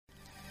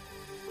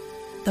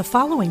The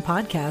following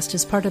podcast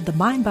is part of the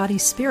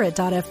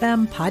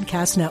MindBodySpirit.fm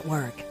podcast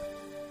network.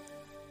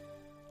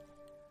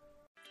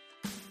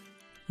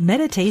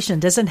 Meditation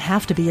doesn't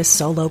have to be a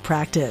solo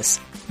practice.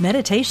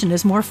 Meditation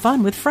is more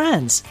fun with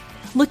friends.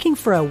 Looking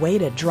for a way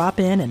to drop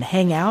in and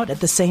hang out at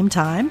the same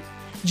time?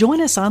 Join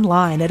us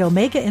online at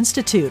Omega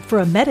Institute for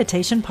a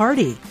meditation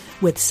party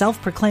with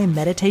self-proclaimed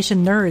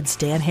meditation nerds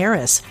Dan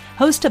Harris,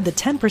 host of the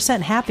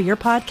 10% Happier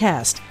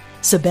podcast,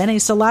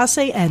 Sebene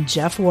Selassie, and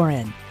Jeff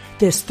Warren.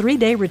 This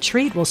 3-day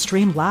retreat will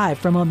stream live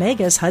from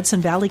Omega's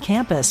Hudson Valley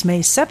campus May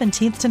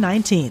 17th to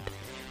 19th.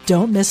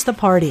 Don't miss the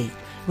party.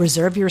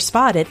 Reserve your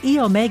spot at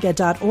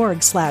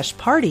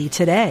eomega.org/party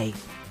today.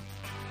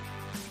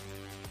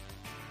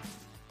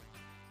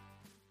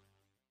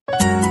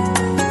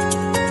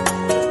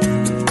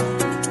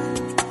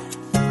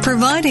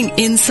 Providing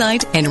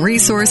insight and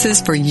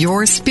resources for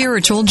your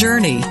spiritual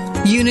journey.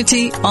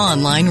 Unity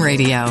Online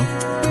Radio.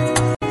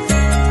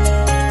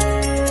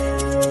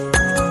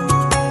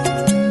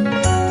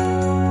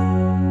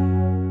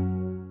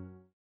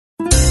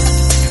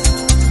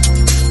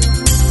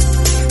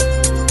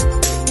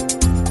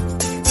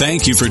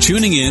 Thank you for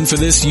tuning in for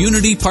this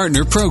Unity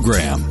Partner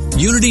Program.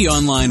 Unity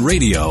Online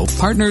Radio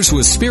partners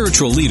with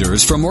spiritual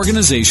leaders from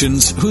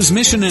organizations whose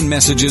mission and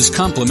messages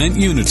complement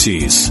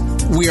Unity's.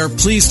 We are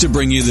pleased to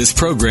bring you this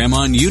program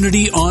on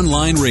Unity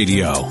Online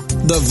Radio,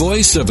 the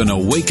voice of an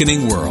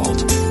awakening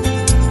world.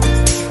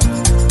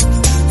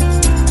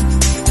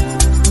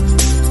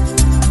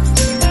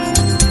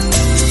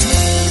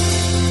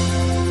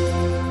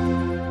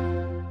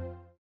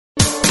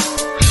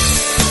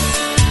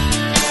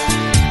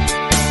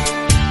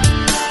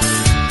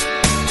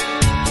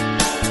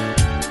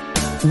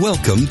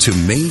 Welcome to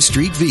Main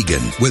Street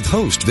Vegan with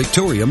host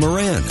Victoria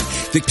Moran.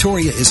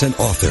 Victoria is an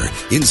author,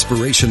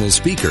 inspirational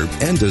speaker,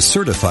 and a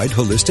certified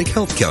holistic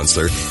health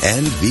counselor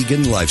and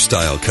vegan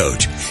lifestyle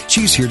coach.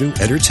 She's here to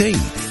entertain,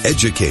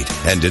 educate,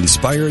 and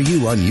inspire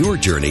you on your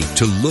journey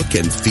to look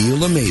and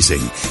feel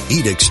amazing,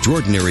 eat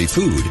extraordinary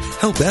food,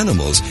 help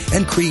animals,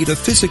 and create a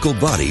physical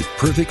body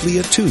perfectly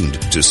attuned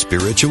to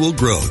spiritual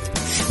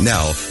growth.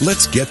 Now,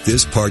 let's get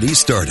this party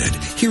started.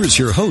 Here is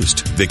your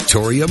host,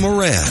 Victoria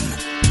Moran.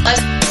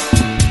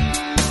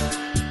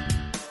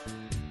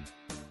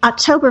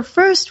 October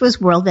 1st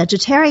was World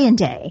Vegetarian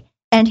Day,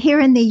 and here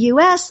in the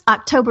U.S.,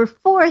 October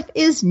 4th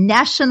is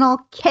National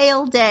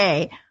Kale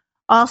Day.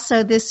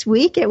 Also this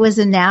week, it was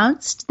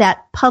announced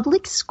that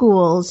public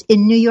schools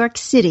in New York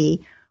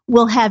City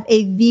will have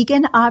a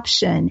vegan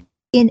option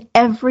in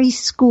every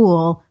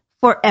school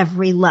for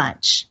every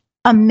lunch.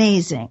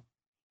 Amazing.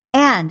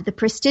 And the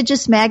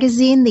prestigious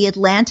magazine, The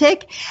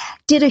Atlantic,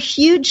 did a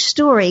huge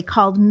story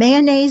called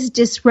Mayonnaise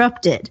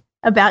Disrupted,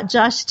 about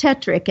Josh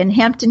Tetrick and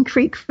Hampton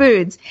Creek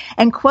Foods,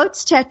 and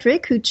quotes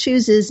Tetrick, who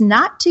chooses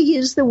not to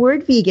use the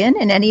word vegan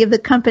in any of the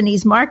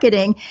company's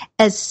marketing,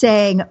 as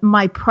saying,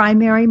 "My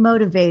primary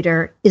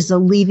motivator is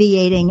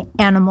alleviating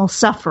animal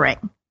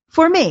suffering.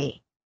 For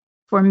me.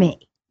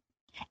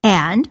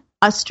 And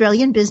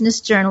Australian business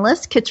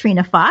journalist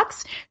Katrina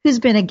Fox, who's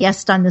been a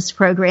guest on this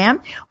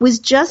program, was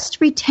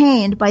just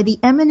retained by the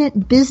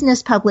eminent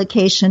business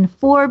publication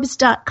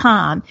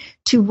Forbes.com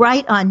to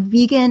write on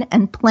vegan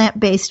and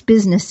plant-based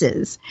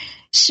businesses.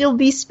 She'll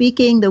be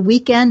speaking the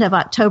weekend of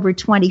October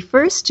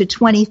 21st to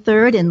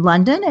 23rd in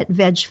London at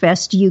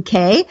VegFest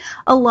UK,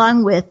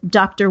 along with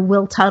Dr.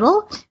 Will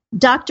Tuttle,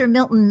 Dr.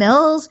 Milton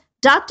Mills,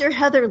 Dr.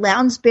 Heather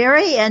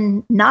Lounsbury,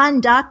 and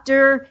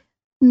non-doctor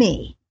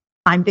me.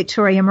 I'm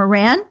Victoria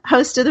Moran,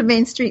 host of the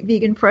Main Street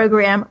Vegan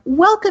program.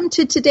 Welcome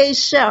to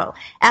today's show.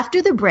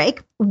 After the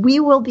break, we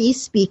will be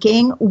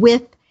speaking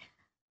with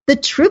the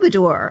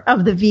troubadour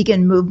of the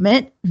vegan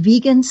movement,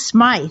 Vegan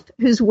Smythe,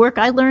 whose work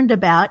I learned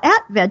about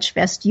at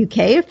VegFest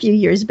UK a few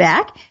years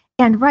back.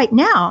 And right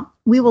now,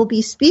 we will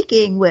be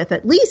speaking with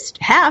at least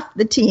half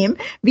the team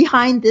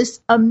behind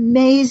this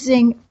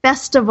amazing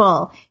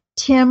festival,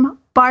 Tim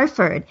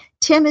Barford.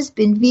 Tim has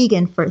been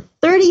vegan for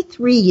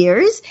 33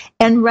 years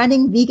and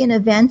running vegan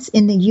events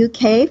in the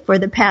UK for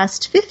the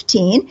past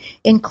 15,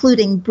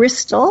 including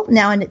Bristol,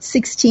 now in its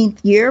 16th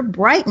year,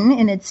 Brighton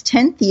in its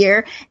 10th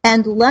year,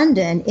 and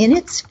London in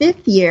its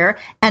 5th year,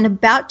 and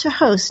about to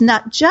host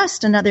not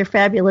just another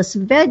fabulous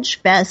Veg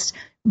Fest,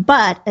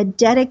 but a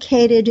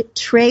dedicated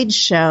trade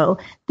show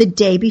the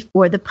day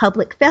before the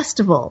public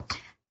festival.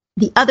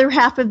 The other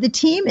half of the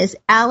team is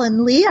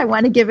Alan Lee. I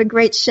want to give a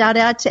great shout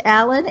out to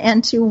Alan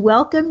and to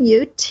welcome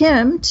you,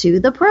 Tim, to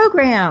the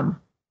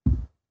program.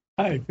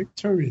 Hey,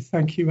 Victoria,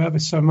 thank you ever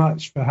so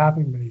much for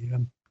having me.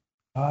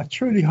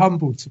 Truly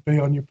humbled to be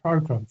on your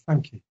program.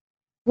 Thank you.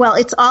 Well,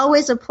 it's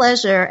always a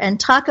pleasure. And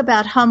talk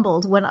about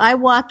humbled. When I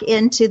walk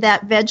into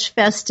that Veg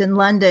Fest in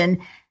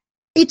London,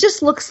 it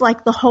just looks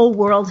like the whole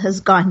world has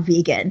gone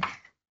vegan.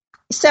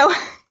 So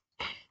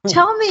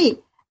tell me...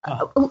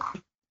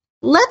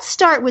 Let's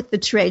start with the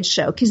trade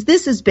show, because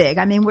this is big.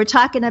 I mean, we're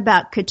talking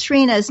about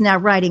Katrina is now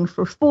writing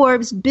for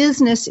Forbes.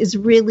 Business is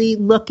really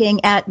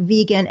looking at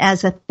vegan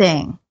as a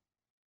thing.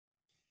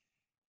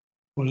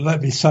 Well,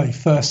 let me say,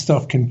 first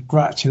off,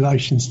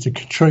 congratulations to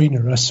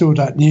Katrina. I saw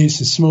that news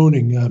this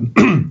morning, our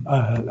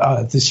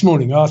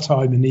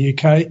time in the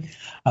UK,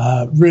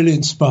 really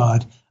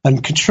inspired.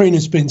 And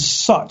Katrina's been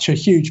such a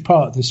huge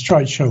part of this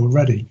trade show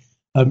already.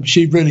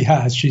 She really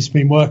has. She's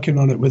been working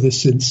on it with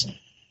us since,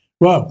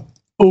 well,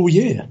 all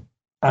year.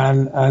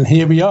 And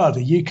here we are,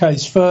 the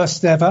UK's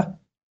first ever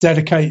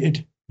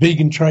dedicated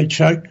vegan trade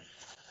show.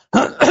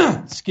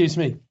 Excuse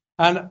me.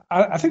 And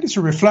I think it's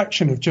a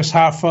reflection of just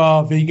how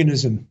far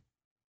veganism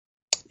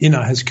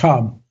has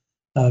come.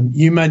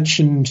 You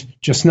mentioned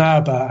just now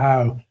about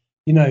how,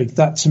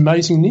 that's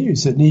amazing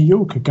news that New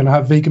York are going to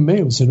have vegan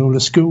meals in all the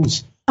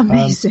schools.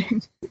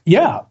 Amazing.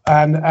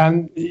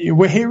 And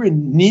we're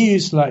hearing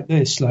news like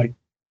this, like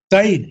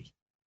daily,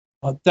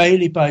 on a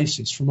daily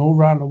basis from all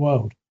around the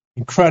world.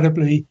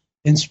 Incredibly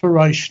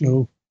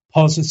inspirational,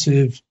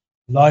 positive,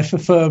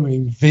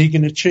 life-affirming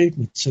vegan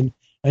achievements and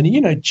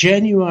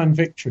genuine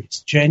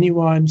victories,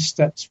 genuine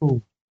steps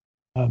forward.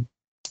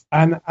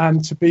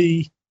 And to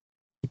be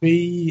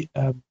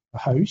a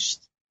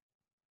host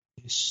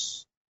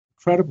this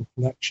incredible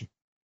collection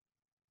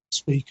of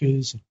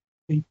speakers and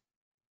people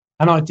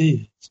and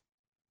ideas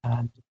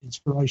and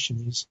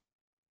inspiration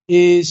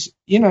is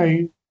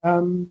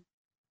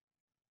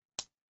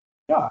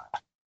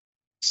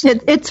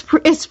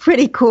It's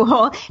pretty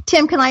cool.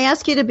 Tim, can I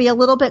ask you to be a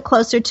little bit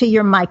closer to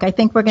your mic? I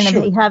think we're going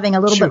to be having a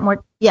little bit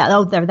more.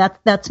 Yeah, there.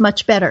 That's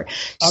much better.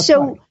 Okay.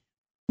 So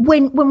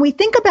when we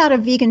think about a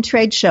vegan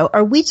trade show,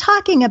 are we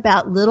talking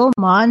about little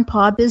ma and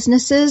pa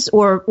businesses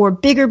or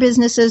bigger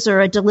businesses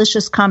or a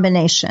delicious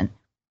combination?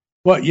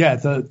 Well, yeah,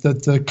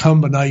 the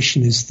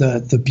combination is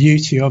the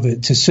beauty of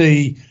it, to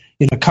see,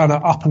 kind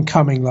of up and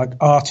coming like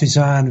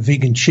artisan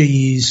vegan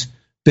cheese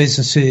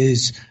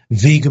businesses,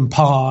 vegan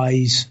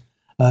pies,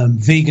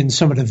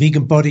 some of the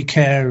vegan body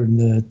care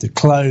and the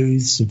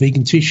clothes, the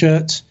vegan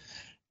T-shirts,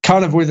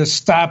 kind of with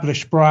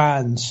established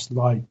brands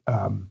like,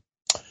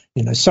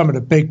 some of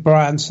the big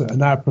brands that are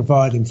now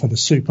providing for the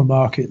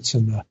supermarkets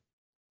and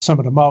some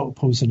of the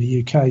multiples in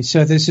the UK.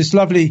 So there's this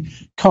lovely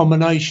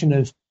combination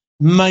of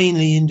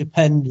mainly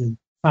independent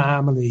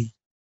family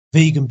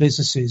vegan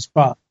businesses,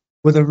 but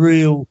with a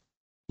real,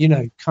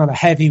 kind of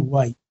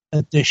heavyweight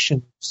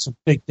addition, some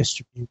big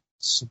distributors,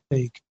 some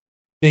big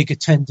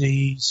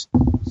attendees,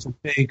 some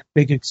big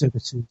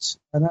exhibitors,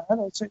 and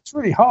it's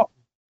really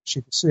heartening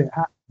actually to see it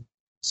happen.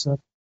 So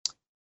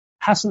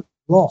hasn't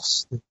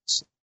lost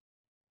its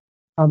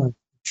kind of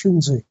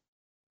intrinsic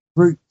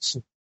roots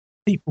of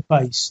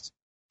people-based,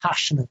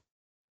 passionate,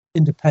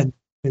 independent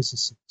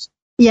businesses.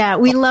 Yeah,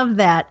 we love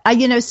that.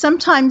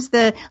 Sometimes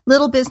the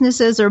little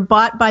businesses are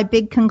bought by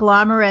big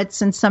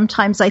conglomerates, and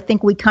sometimes I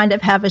think we kind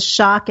of have a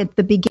shock at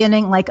the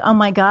beginning, like, oh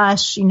my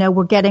gosh,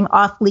 we're getting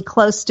awfully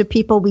close to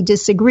people we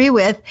disagree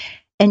with,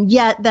 and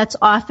yet that's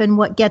often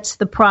what gets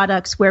the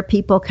products where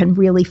people can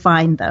really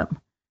find them.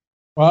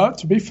 Well,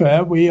 to be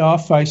fair, we are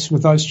faced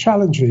with those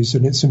challenges,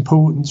 and it's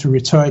important to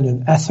retain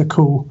an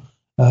ethical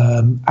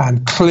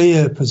and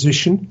clear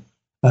position,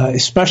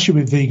 especially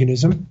with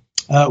veganism,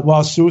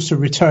 whilst also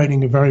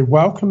retaining a very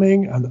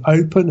welcoming and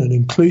open and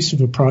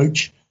inclusive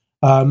approach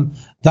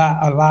that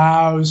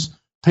allows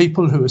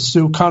people who are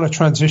still kind of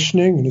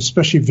transitioning, and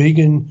especially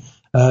vegan,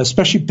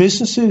 especially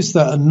businesses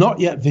that are not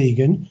yet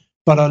vegan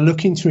but are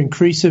looking to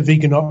increase their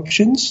vegan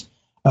options,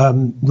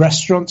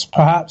 restaurants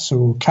perhaps,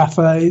 or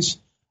cafes,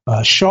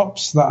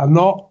 shops that are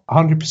not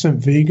 100%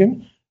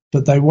 vegan,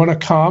 but they want to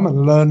come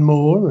and learn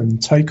more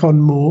and take on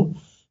more.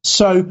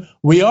 So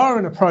we are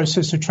in a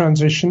process of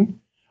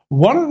transition.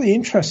 One of the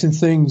interesting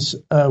things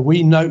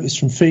we noticed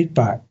from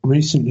feedback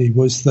recently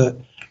was that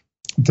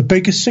the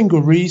biggest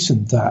single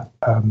reason that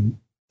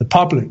the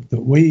public,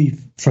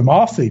 from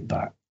our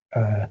feedback,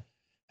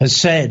 has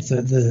said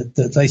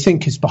that they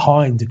think is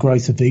behind the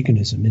growth of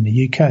veganism in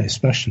the UK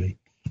especially,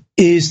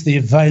 is the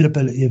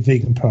availability of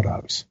vegan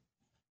products.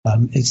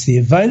 It's the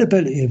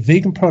availability of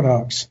vegan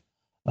products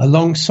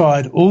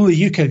alongside all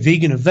the UK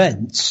vegan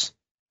events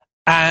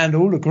and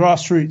all the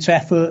grassroots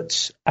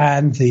efforts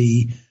and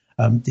the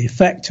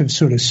effect of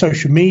sort of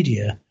social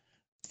media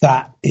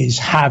that is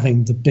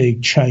having the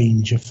big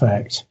change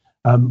effect.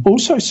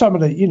 Also some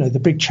of the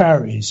big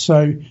charities.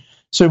 So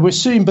we're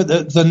seeing, but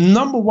the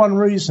number one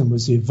reason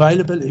was the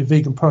availability of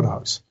vegan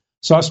products.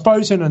 So I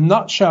suppose in a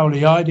nutshell,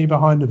 the idea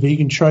behind the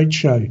vegan trade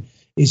show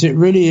is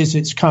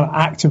it's kind of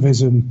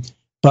activism,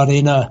 but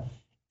in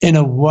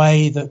a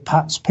way that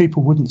perhaps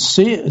people wouldn't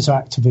see it as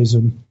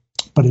activism,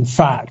 but in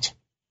fact,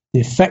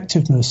 the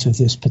effectiveness of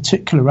this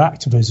particular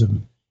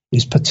activism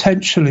is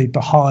potentially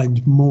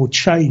behind more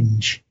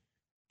change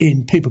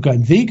in people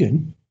going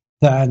vegan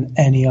than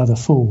any other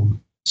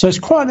form. So it's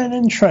quite an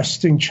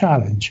interesting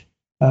challenge.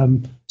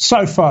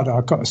 So far,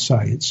 I've got to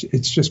say,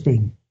 it's just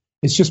been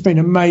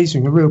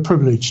amazing, a real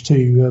privilege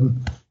to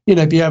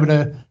be able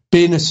to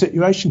be in a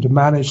situation to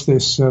manage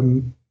this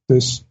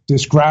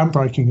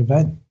groundbreaking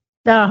event.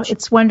 Oh,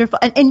 it's wonderful.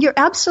 And you're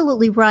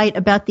absolutely right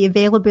about the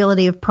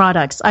availability of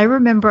products. I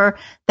remember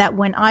that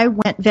when I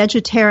went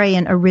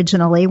vegetarian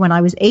originally, when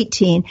I was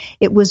 18,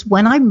 it was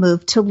when I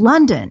moved to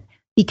London,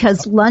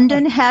 because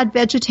London had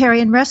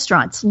vegetarian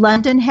restaurants.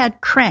 London had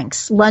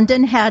cranks.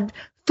 London had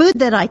food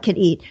that I could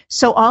eat.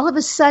 So all of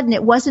a sudden,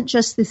 it wasn't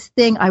just this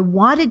thing I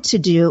wanted to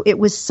do. It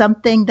was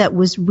something that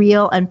was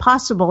real and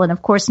possible. And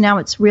of course, now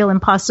it's real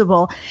and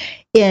possible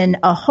in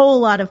a whole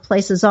lot of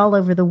places all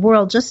over the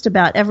world, just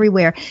about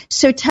everywhere.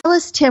 So tell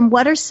us, Tim,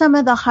 what are some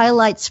of the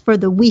highlights for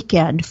the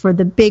weekend, for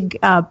the big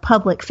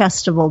public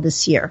festival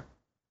this year?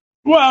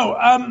 Well,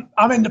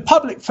 I mean, the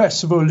public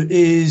festival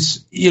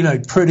is,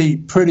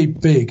 pretty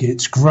big.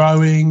 It's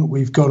growing.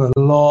 We've got a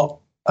lot.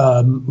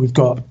 We've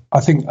got, I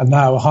think,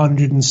 now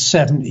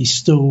 170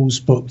 stalls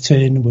booked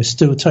in. We're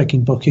still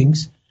taking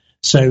bookings.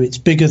 So it's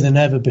bigger than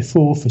ever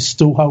before for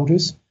stall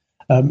holders.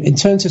 In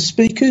terms of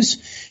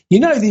speakers,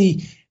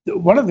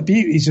 one of the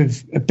beauties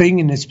of being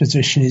in this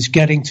position is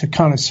getting to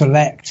kind of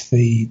select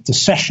the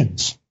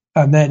sessions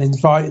and then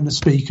inviting the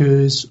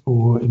speakers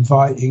or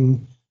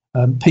inviting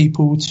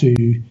people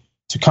to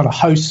kind of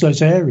host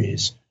those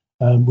areas.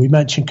 We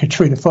mentioned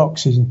Katrina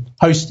Fox is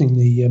hosting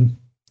the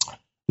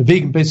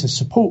Vegan Business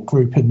Support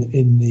Group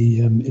in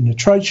the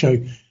trade show.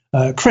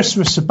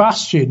 Christopher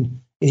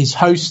Sebastian is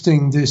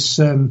hosting this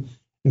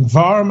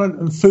Environment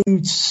and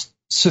Food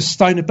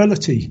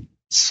Sustainability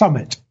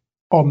Summit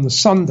on the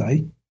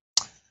Sunday.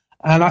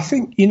 And I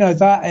think,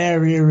 that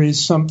area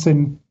is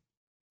something,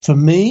 for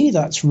me,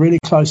 that's really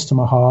close to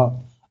my heart.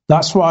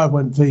 That's why I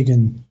went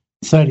vegan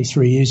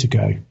 33 years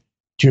ago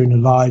during the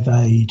Live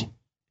Aid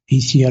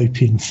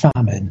Ethiopian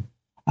famine.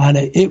 And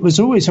it was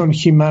always on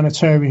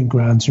humanitarian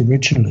grounds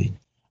originally.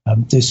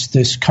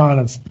 This kind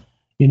of,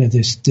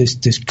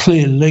 this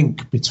clear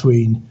link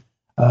between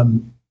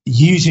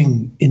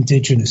using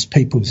indigenous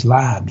people's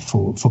land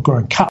for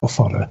growing cattle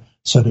fodder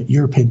so that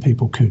European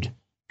people could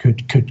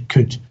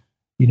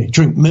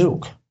drink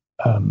milk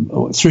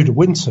through the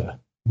winter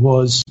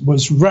was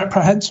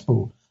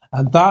reprehensible.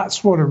 And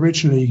that's what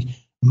originally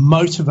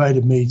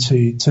motivated me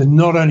to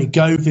not only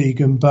go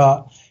vegan,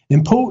 but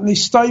importantly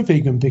stay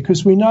vegan,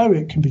 because we know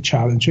it can be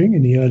challenging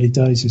in the early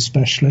days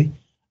especially.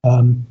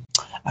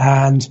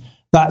 And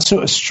that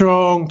sort of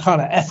strong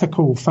kind of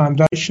ethical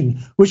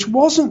foundation, which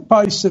wasn't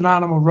based in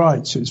animal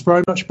rights, it was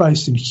very much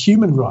based in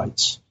human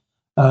rights,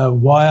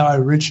 why I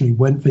originally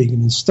went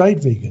vegan and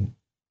stayed vegan.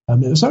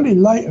 It was only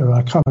later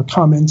I kind of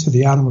come into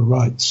the animal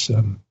rights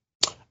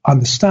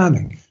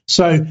understanding.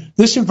 So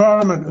this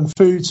Environment and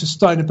Food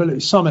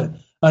Sustainability Summit,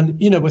 and,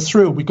 we're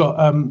thrilled. We've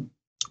got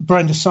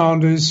Brenda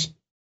Sanders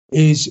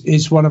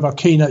is one of our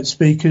keynote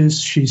speakers.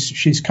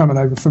 She's coming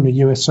over from the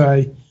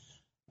USA.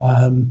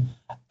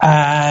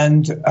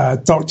 And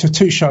Dr.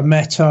 Tushar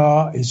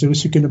Mehta is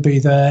also going to be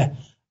there,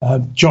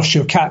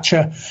 Joshua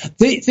Katcher.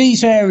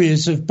 These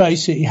areas of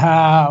basically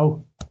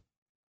how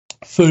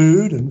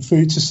food and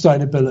food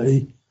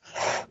sustainability,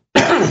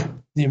 the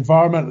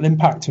environmental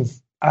impact of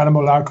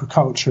animal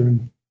agriculture,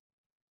 and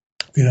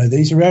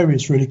these are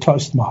areas really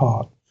close to my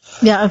heart.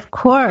 Yeah, of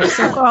course.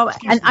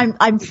 And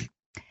I'm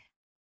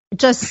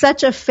just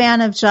such a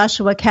fan of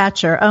Joshua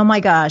Katcher. Oh my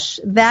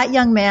gosh, that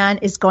young man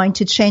is going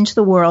to change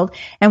the world.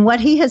 And what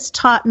he has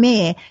taught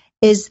me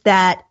is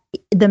that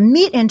the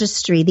meat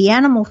industry, the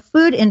animal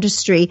food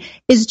industry,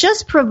 is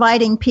just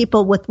providing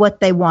people with what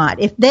they want.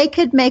 If they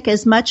could make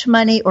as much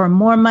money or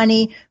more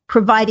money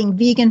providing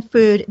vegan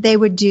food, they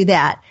would do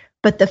that.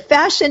 But the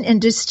fashion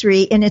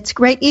industry, in its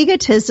great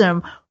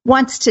egotism,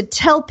 wants to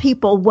tell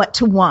people what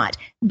to want.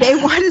 They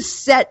want to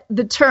set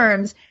the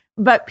terms.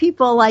 But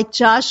people like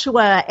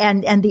Joshua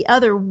and the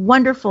other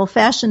wonderful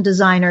fashion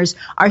designers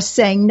are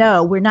saying,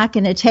 no, we're not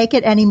going to take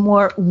it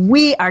anymore.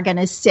 We are going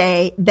to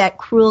say that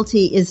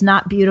cruelty is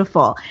not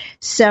beautiful.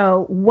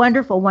 So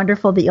wonderful,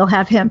 wonderful that you'll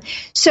have him.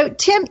 So,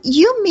 Tim,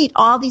 you meet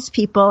all these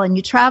people and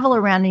you travel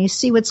around and you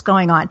see what's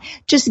going on.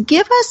 Just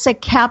give us a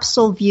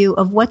capsule view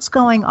of what's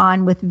going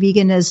on with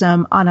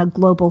veganism on a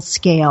global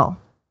scale.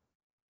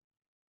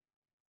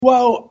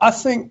 Well, I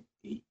think,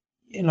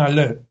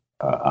 look,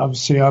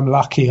 obviously, I'm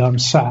lucky I'm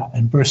sat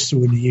in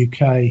Bristol in the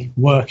UK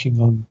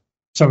working on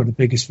some of the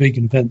biggest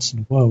vegan events in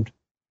the world.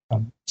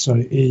 So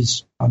it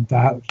is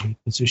undoubtedly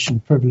a position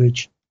of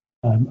privilege.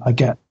 I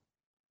get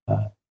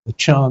the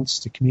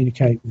chance to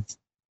communicate with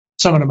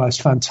some of the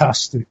most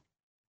fantastic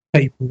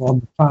people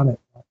on the planet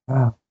right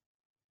now.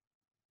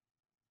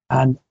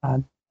 And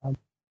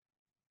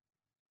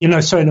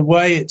so in a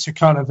way, it's a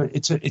kind of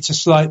it's a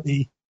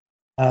slightly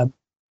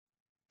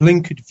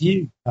blinkered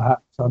view,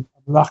 perhaps. I'm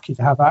lucky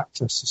to have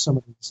access to some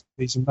of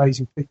these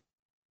amazing people.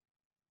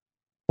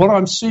 What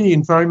I'm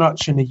seeing very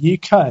much in the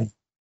UK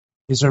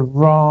is a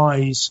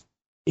rise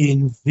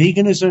in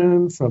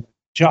veganism from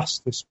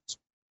justice.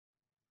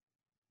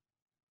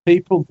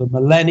 People, the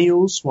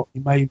millennials, what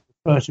we may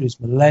refer to as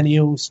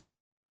millennials,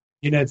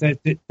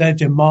 they're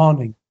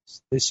demanding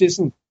this. This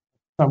isn't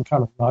some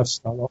kind of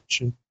lifestyle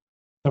option,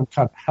 some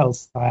kind of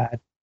health fad,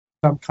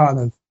 some kind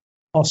of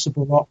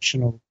possible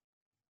optional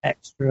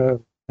extra,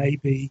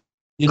 maybe.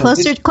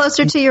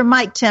 Closer to your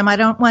mic, Tim. I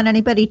don't want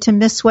anybody to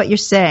miss what you're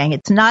saying.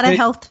 It's not a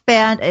health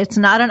fad. It's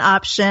not an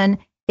option.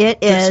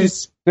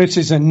 This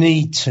is a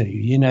need to.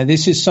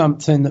 This is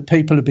something that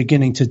people are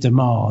beginning to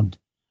demand.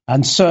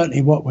 And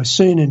certainly what we're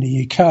seeing in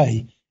the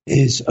UK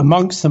is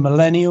amongst the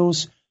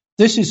millennials,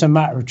 this is a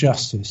matter of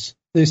justice.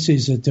 This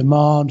is a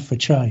demand for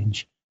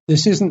change.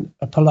 This isn't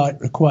a polite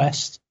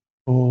request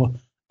or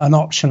an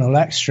optional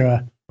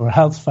extra or a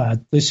health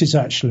fad. This is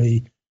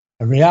actually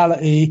a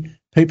reality.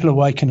 People are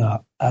waking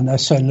up and they're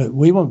saying, look,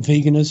 we want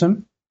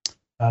veganism.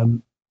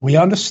 We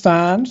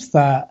understand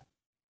that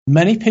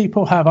many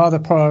people have other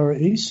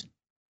priorities.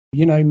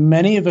 You know,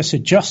 many of us are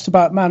just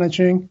about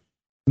managing.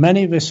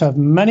 Many of us have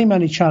many,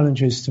 many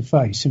challenges to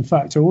face. In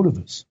fact, all of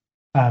us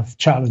have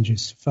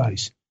challenges to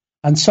face.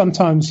 And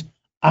sometimes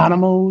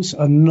animals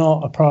are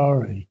not a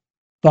priority.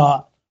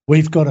 But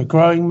we've got a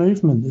growing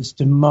movement that's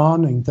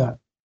demanding that,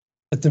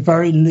 at the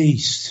very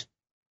least,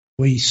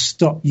 we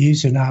stop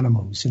using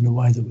animals in the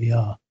way that we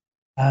are.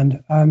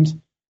 And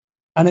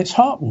it's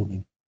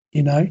heartwarming,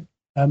 you know.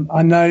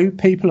 I know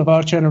people of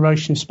our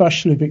generation,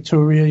 especially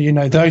Victoria, you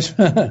know, those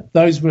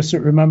of us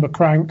that remember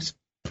Cranks,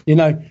 you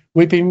know,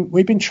 we've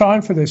been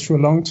trying for this for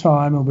a long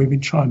time, and we've been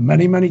trying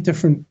many, many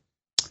different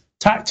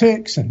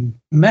tactics and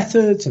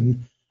methods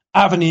and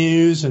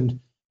avenues, and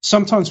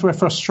sometimes we're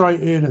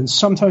frustrated and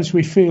sometimes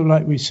we feel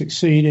like we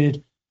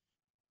succeeded.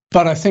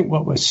 But I think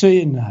what we're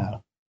seeing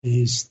now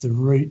is the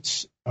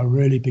roots are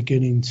really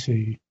beginning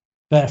to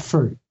bear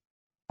fruit,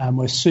 and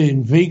we're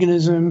seeing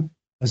veganism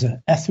as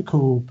an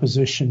ethical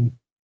position,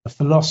 a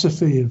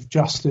philosophy of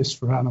justice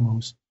for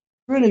animals,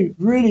 really,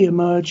 really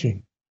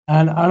emerging.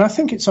 And I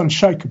think it's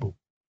unshakable.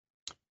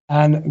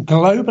 And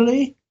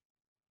globally,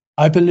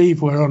 I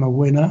believe we're on a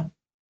winner.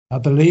 I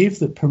believe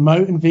that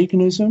promoting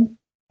veganism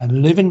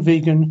and living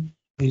vegan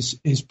is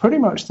pretty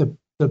much the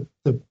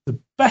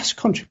best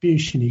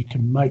contribution you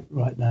can make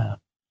right now.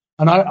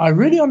 And I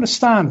really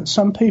understand that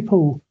some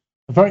people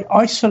are very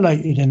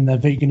isolated in their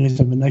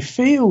veganism, and they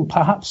feel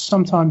perhaps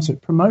sometimes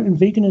that promoting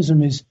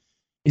veganism is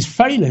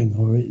failing,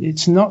 or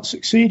it's not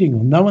succeeding,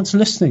 or no one's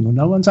listening, or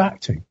no one's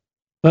acting.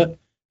 But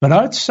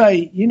I'd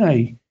say, you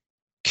know,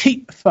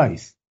 keep the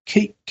faith,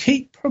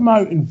 keep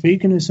promoting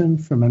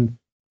veganism from an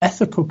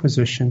ethical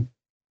position,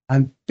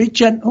 and be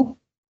gentle,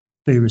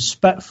 be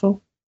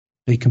respectful,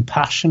 be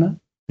compassionate,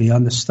 be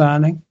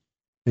understanding,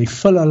 be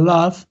full of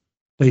love,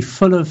 be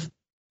full of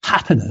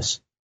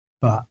happiness,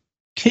 but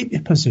keep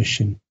your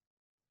position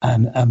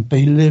and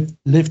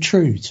live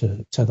true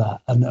to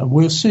that. And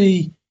we'll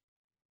see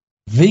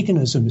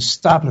veganism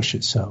establish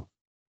itself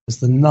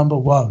as the number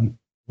one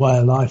way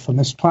of life on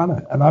this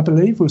planet. And I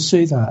believe we'll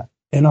see that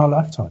in our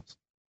lifetimes.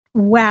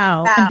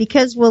 Wow. And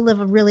because we'll live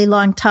a really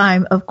long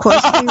time, of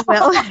course we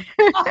will.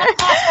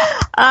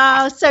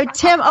 So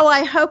Tim,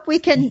 I hope we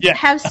can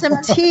have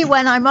some tea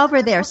when I'm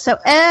over there. So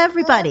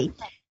everybody,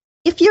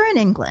 if you're in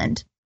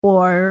England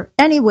or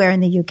anywhere in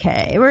the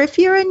UK, or if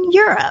you're in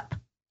Europe,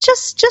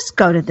 just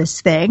go to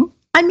this thing.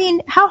 I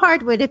mean, how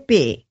hard would it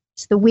be?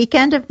 It's the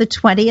weekend of the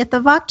 20th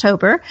of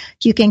October.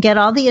 You can get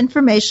all the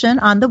information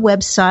on the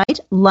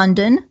website,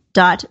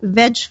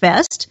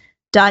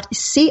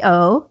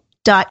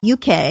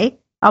 london.vegfest.co.uk.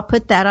 I'll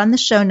put that on the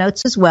show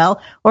notes as well.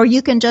 Or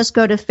you can just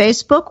go to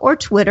Facebook or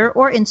Twitter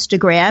or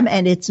Instagram,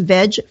 and it's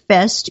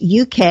VegFest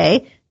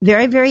UK.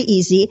 Very, very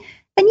easy.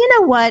 And you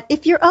know what?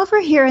 If you're over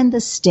here in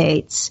the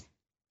States,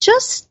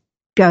 just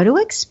go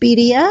to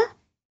Expedia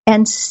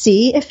and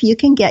see if you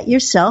can get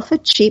yourself a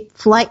cheap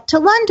flight to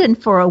London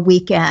for a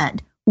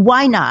weekend.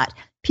 Why not?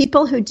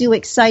 People who do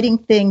exciting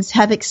things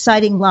have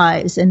exciting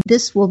lives, and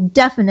this will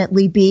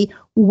definitely be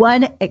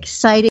one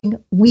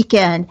exciting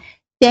weekend.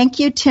 Thank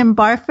you, Tim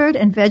Barford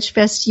and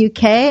VegFest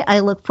UK. I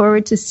look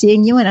forward to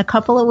seeing you in a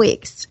couple of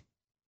weeks.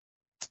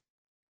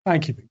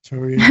 Thank you,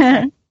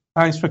 Victoria.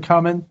 Thanks for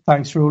coming.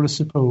 Thanks for all the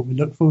support. We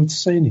look forward to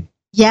seeing you.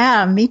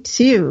 Yeah, me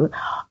too.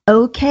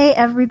 Okay,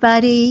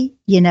 everybody.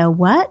 You know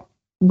what?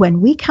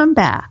 When we come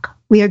back,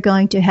 we are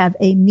going to have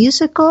a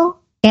musical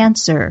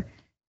answer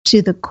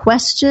to the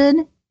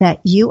question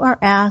that you are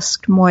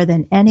asked more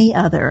than any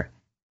other.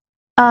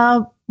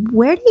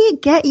 Where do you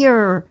get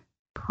your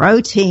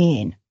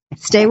protein?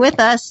 Stay with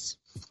us.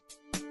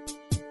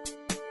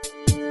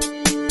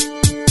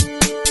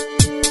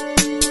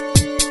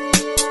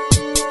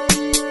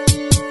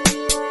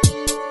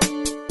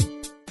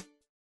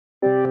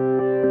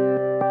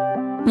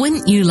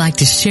 Wouldn't you like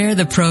to share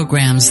the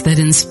programs that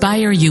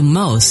inspire you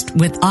most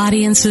with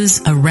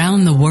audiences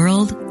around the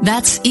world?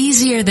 That's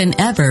easier than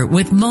ever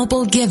with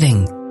mobile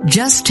giving.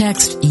 Just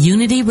text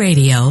Unity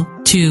Radio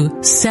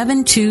to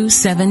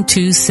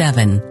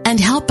 72727 and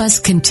help us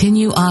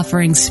continue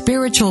offering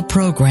spiritual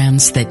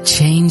programs that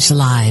change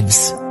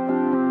lives.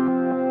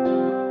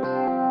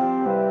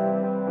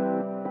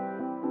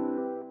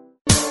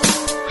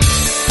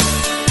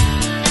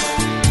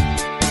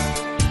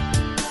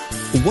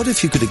 What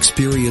if you could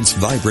experience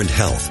vibrant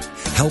health,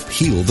 help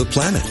heal the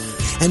planet,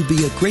 and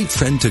be a great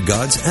friend to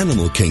God's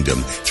animal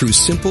kingdom through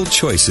simple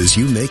choices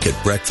you make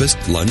at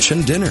breakfast, lunch,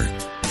 and dinner?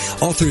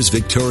 Authors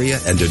Victoria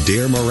and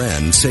Adair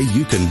Moran say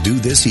you can do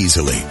this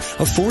easily,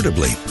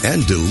 affordably,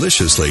 and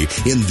deliciously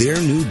in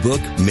their new book,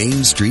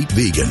 Main Street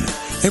Vegan.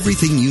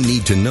 Everything you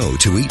need to know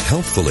to eat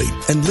healthfully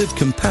and live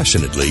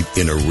compassionately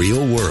in a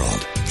real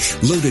world.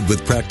 Loaded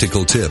with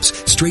practical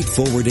tips,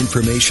 straightforward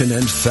information,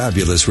 and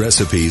fabulous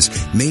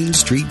recipes, Main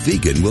Street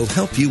Vegan will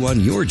help you on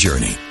your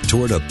journey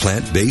toward a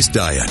plant-based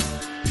diet.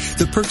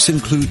 The perks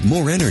include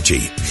more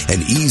energy,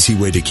 an easy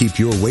way to keep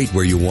your weight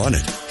where you want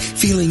it,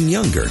 feeling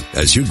younger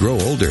as you grow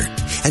older,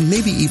 and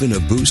maybe even a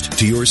boost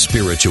to your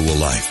spiritual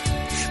life.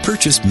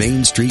 Purchase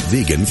Main Street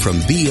Vegan from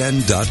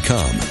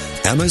BN.com,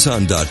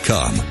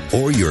 Amazon.com,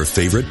 or your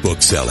favorite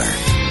bookseller.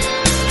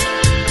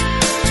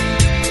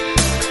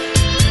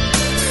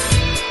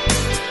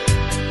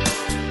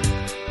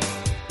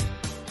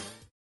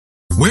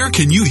 Where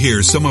can you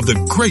hear some of the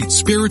great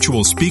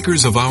spiritual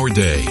speakers of our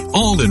day,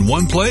 all in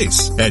one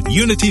place? At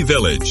Unity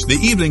Village, the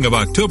evening of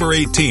October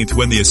 18th,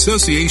 when the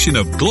Association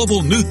of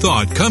Global New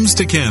Thought comes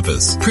to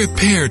campus.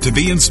 Prepare to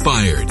be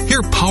inspired.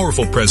 Hear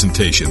powerful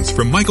presentations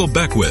from Michael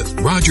Beckwith,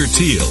 Roger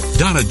Teal,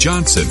 Donna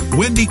Johnson,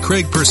 Wendy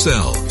Craig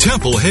Purcell,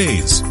 Temple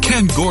Hayes,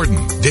 Ken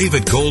Gordon,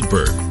 David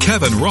Goldberg,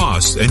 Kevin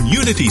Ross, and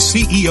Unity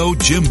CEO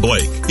Jim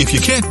Blake. If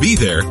you can't be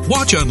there,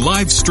 watch on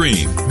live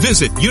stream.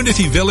 Visit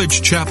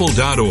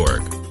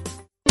unityvillagechapel.org.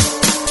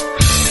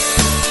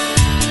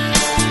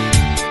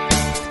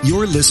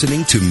 You're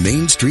listening to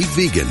Main Street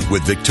Vegan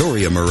with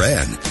Victoria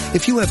Moran.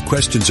 If you have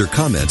questions or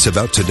comments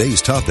about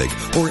today's topic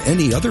or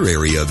any other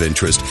area of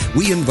interest,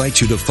 we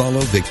invite you to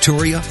follow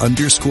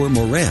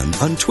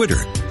Victoria_Moran on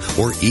Twitter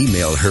or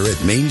email her at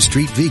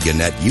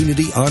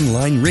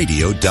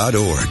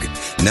mainstreetvegan@unityonlineradio.org.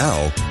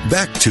 Now,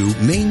 back to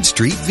Main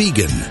Street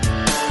Vegan.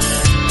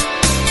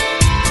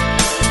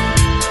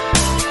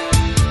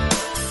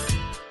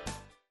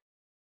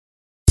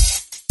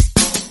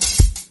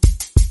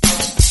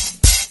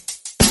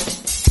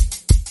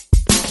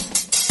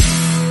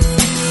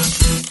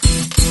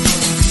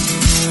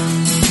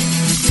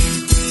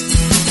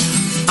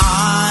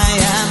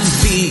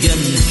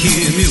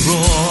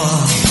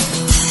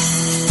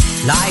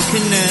 Like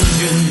an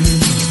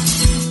engine,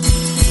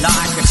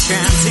 like a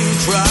chanting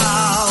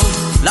crowd,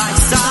 like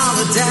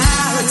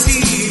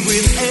solidarity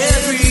with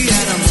every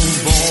animal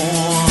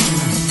born.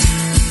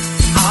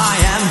 I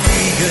am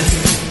vegan,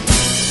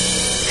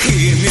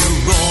 hear me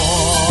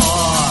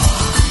roar.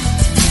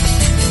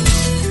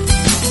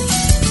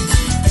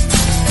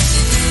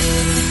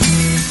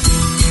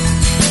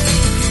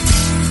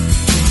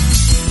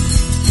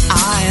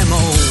 I am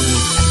old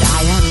and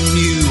I am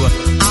new,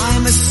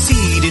 I'm a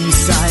seed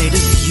inside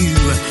of you.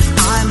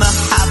 I'm a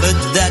habit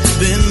that's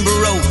been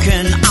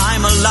broken.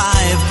 I'm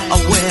alive,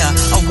 aware,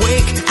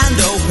 awake and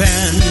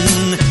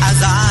open.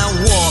 As I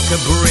walk a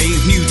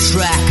brave new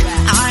track,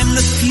 I'm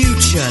the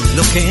future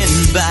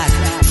looking back.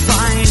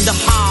 Find the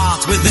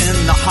heart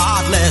within the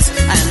heartless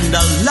and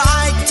a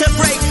light to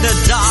break the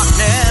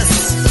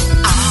darkness.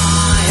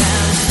 I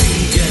am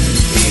vegan,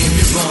 hear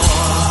me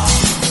roar.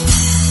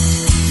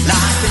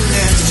 Like an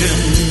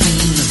engine,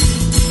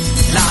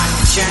 like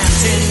a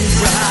chanting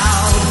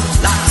crowd,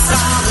 like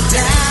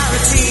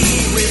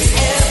solidarity with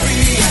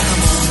every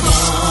animal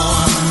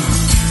born.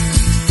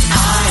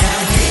 I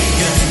am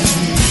vegan,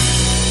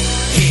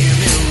 hear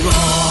me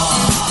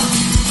roar.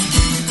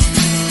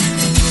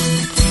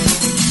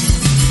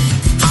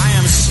 I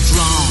am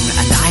strong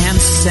and I am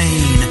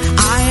sane,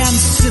 I am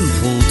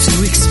simple to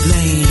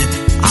explain.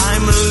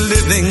 I'm a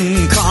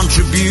living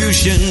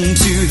contribution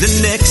to the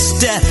next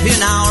step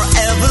in our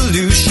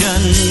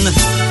evolution.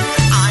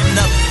 I'm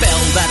the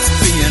bell that's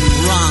being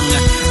rung,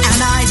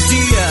 an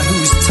idea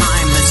whose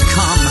time has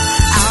come,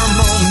 our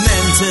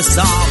momentous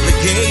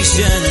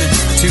obligation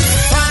to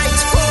fight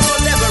for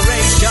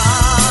liberation.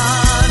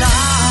 I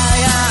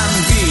am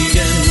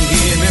vegan,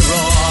 hear me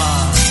roar.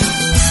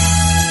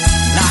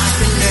 Like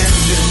an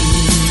engine,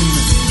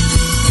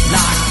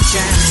 like a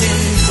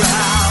chanting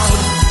crowd,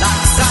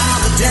 like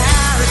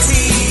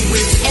solidarity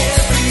with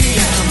every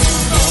animal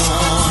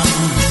born.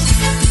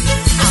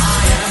 I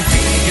am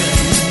vegan,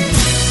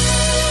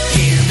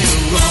 hear me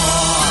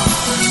roar.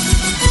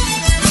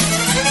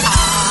 I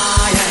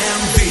am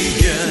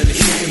vegan,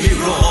 hear me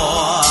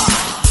roar.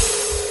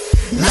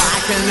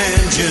 Like an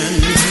engine,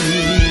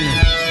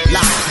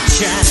 like a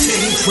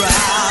chanting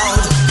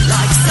crowd,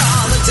 like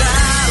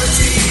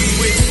solidarity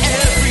with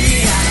every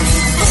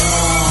animal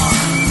born.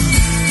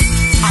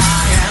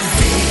 I am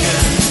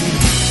vegan,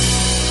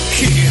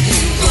 hear me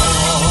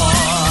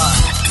roar.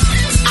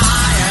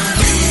 I am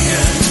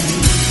vegan,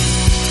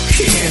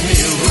 hear me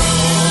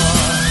roar.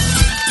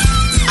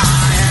 I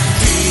am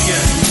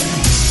vegan,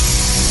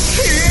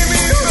 hear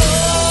me roar.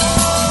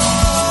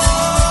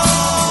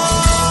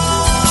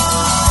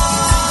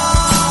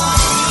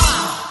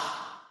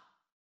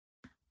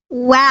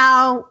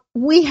 Wow,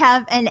 we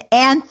have an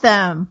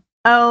anthem.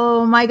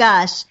 Oh my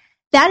gosh.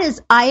 That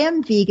is I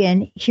Am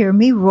Vegan, Hear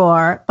Me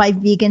Roar by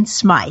Vegan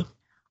Smythe.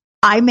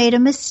 I made a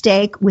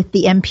mistake with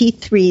the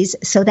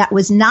MP3s, so that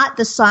was not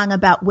the song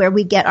about where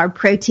we get our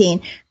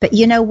protein. But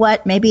you know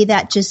what? Maybe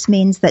that just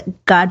means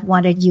that God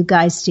wanted you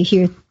guys to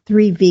hear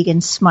 3 Vegan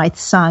Smythe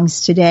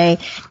songs today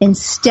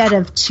instead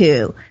of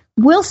 2.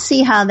 We'll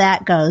see how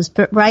that goes.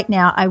 But right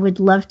now, I would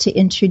love to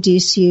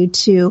introduce you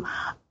to,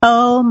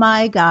 oh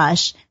my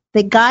gosh,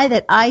 the guy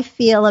that I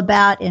feel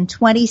about in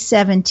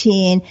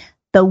 2017,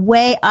 the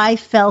way I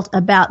felt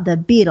about the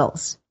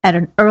Beatles at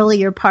an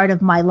earlier part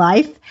of my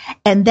life.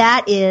 And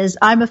that is,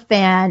 I'm a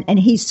fan and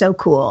he's so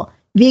cool.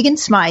 Vegan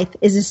Smythe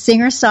is a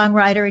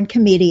singer-songwriter and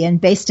comedian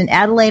based in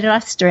Adelaide,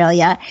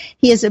 Australia.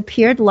 He has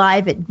appeared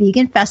live at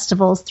vegan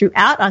festivals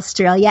throughout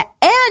Australia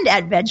and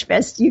at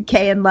VegFest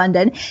UK in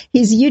London.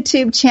 His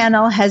YouTube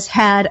channel has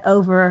had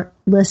over,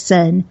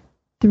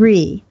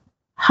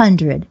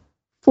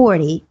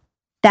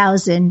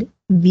 340,000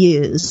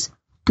 views.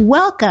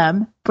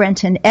 Welcome,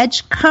 Brenton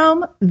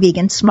Edgecombe,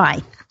 Vegan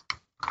Smythe.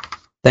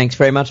 Thanks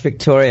very much,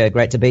 Victoria.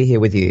 Great to be here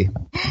with you.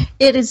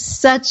 It is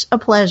such a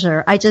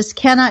pleasure. I just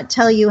cannot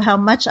tell you how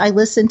much I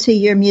listen to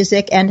your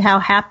music and how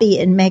happy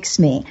it makes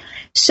me.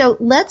 So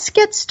let's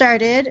get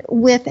started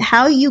with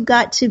how you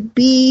got to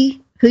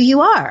be who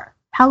you are.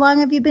 How long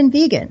have you been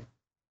vegan?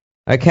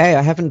 Okay,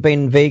 I haven't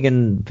been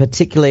vegan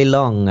particularly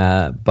long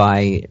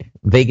by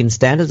vegan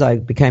standards. I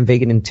became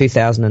vegan in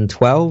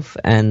 2012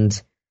 and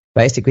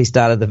basically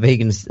started the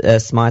Vegan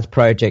Smythe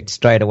project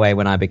straight away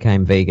when I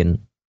became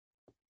vegan.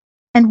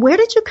 And where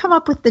did you come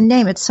up with the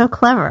name? It's so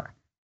clever.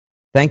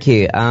 Thank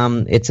you.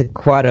 It's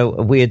quite a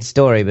weird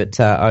story, but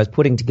I was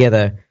putting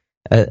together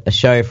a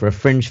show for a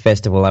fringe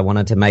festival. I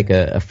wanted to make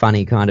a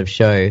funny kind of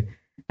show,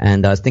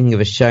 and I was thinking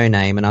of a show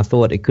name, and I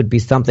thought it could be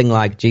something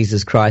like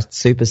Jesus Christ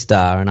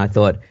Superstar, and I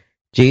thought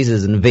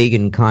Jesus and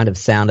vegan kind of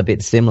sound a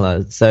bit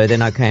similar. So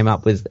then I came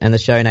up with, and the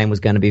show name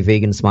was going to be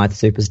Vegan Smythe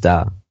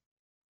Superstar.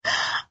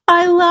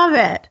 I love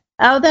it.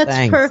 Oh, that's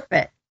Thanks.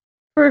 Perfect.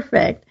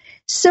 Perfect.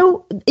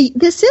 So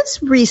this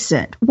is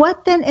recent.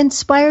 What then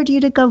inspired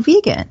you to go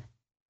vegan?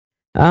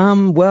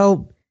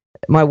 Well,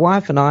 my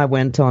wife and I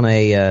went on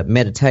a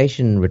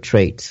meditation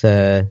retreat,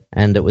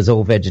 and it was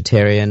all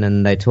vegetarian,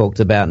 and they talked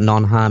about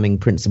non-harming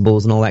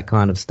principles and all that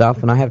kind of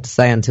stuff. And I have to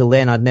say, until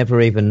then, I'd never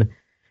even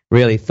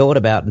really thought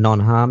about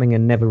non-harming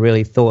and never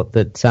really thought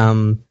that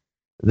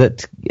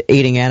that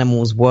eating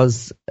animals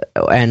was,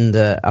 and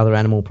other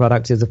animal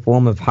products, is a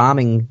form of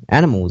harming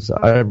animals.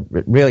 I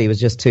really was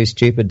just too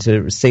stupid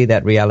to see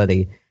that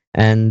reality.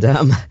 And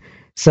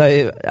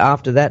so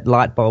after that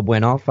light bulb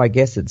went off, I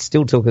guess it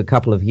still took a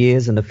couple of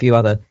years and a few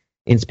other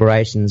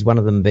inspirations, one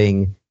of them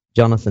being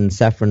Jonathan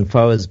Safran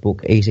Foer's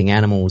book, Eating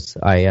Animals.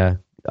 I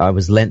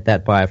was lent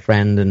that by a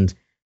friend, and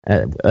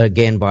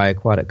again by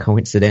quite a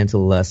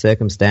coincidental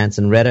circumstance,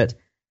 and read it.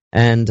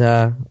 And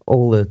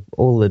all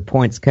the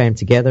points came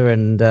together,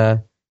 and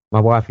my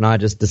wife and I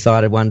just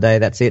decided one day,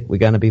 that's it, we're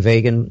going to be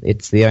vegan.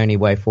 It's the only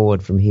way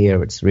forward from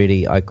here. It's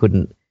really, I'd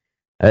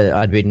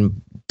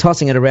been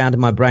tossing it around in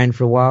my brain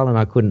for a while, and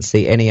I couldn't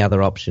see any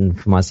other option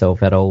for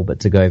myself at all but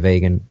to go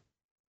vegan.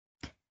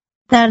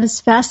 That is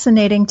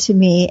fascinating to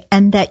me,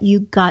 and that you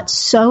got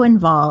so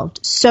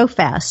involved so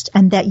fast,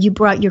 and that you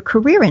brought your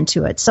career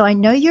into it. So I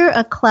know you're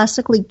a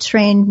classically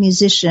trained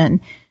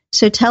musician.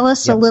 So tell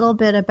us a little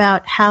bit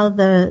about how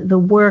the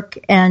work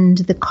and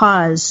the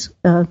cause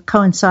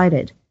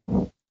coincided.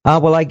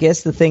 Well, I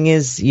guess the thing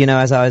is,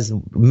 as I was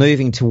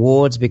moving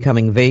towards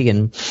becoming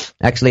vegan,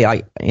 actually,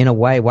 in a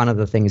way, one of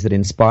the things that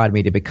inspired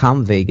me to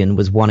become vegan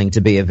was wanting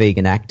to be a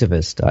vegan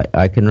activist.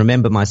 I can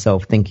remember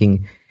myself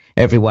thinking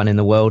everyone in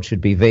the world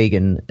should be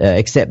vegan,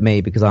 except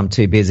me, because I'm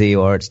too busy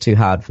or it's too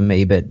hard for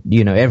me, but,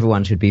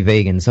 everyone should be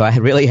vegan. So I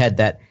really had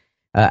that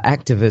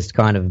activist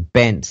kind of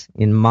bent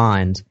in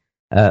mind.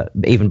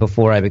 Even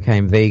before I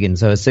became vegan.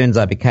 So as soon as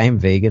I became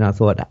vegan, I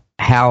thought,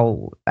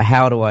 how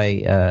do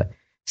I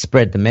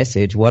spread the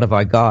message? What have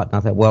I got? And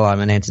I thought, well, I'm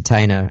an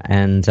entertainer,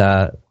 and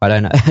I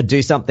don't know,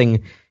 do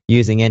something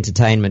using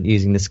entertainment,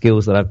 using the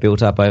skills that I've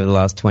built up over the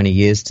last 20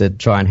 years to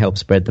try and help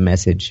spread the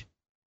message.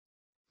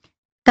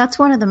 That's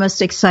one of the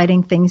most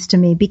exciting things to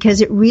me,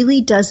 because it really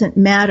doesn't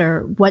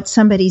matter what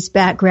somebody's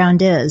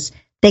background is.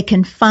 They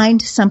can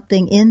find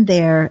something in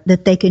there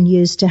that they can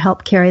use to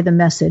help carry the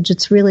message.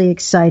 It's really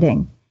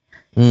exciting.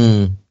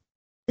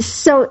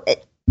 So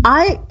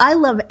I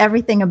love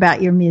everything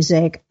about your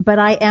music, but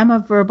I am a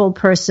verbal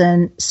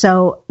person.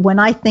 So when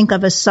I think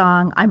of a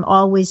song, I'm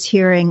always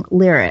hearing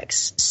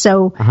lyrics.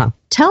 So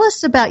tell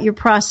us about your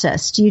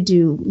process. Do you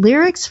do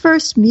lyrics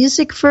first,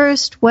 music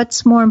first?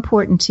 What's more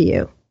important to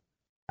you?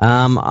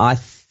 I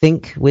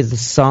think with the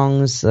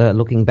songs,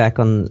 looking back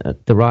on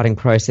the writing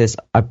process,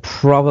 I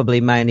probably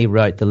mainly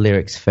wrote the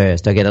lyrics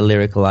first. I get a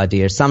lyrical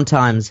idea.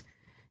 Sometimes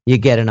you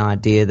get an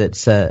idea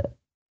that's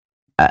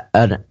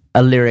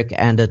a lyric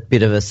and a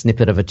bit of a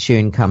snippet of a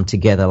tune come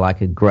together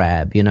like a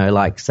grab,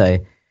 like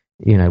say,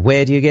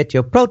 where do you get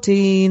your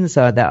protein?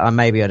 So that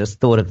maybe I just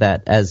thought of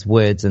that as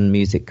words and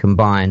music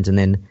combined, and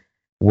then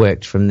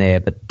worked from there.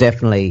 But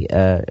definitely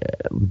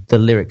the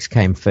lyrics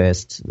came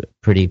first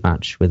pretty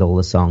much with all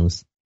the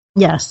songs.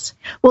 Yes.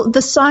 Well,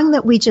 the song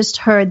that we just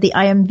heard, the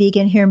I Am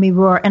Vegan, Hear Me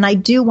Roar, and I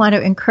do want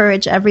to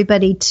encourage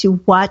everybody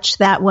to watch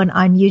that one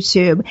on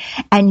YouTube,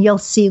 and you'll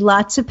see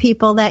lots of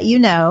people that you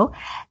know.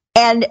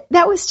 And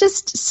that was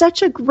just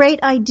such a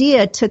great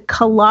idea to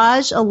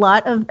collage a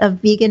lot of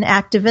vegan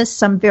activists,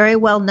 some very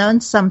well-known,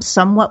 some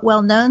somewhat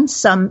well-known,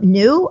 some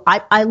new.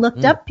 I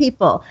looked up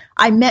people.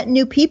 I met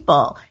new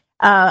people.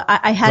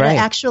 I had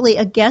actually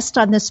a guest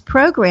on this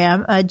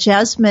program,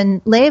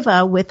 Jasmine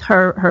Leva, with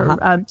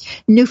her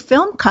new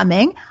film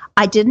coming.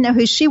 I didn't know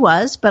who she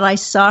was, but I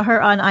saw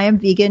her on I Am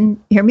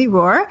Vegan, Hear Me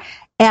Roar.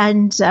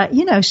 And,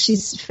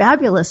 she's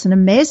fabulous and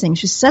amazing.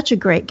 She's such a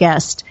great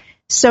guest.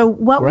 So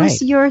what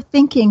was your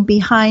thinking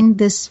behind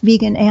this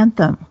vegan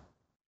anthem?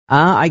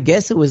 I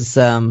guess it was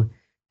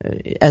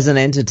as an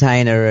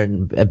entertainer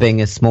and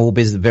being a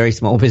very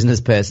small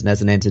business person,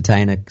 as an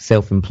entertainer,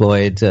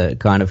 self-employed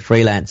kind of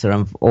freelancer,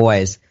 I'm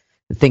always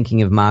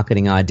thinking of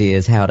marketing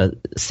ideas, how to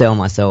sell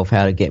myself,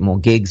 how to get more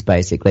gigs,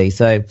 basically.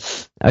 So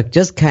I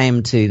just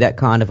came to that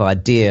kind of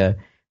idea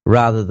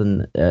rather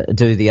than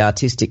do the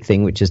artistic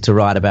thing, which is to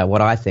write about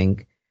what I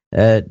think,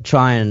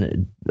 try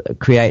and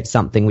create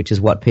something which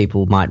is what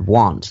people might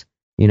want,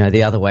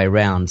 the other way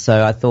around.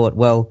 So I thought,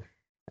 well,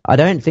 I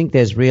don't think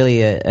there's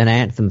really an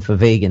anthem for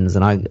vegans,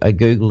 and I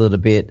Googled it a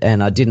bit,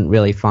 and I didn't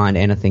really find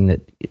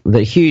anything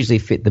that hugely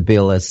fit the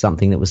bill as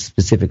something that was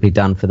specifically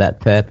done for that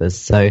purpose.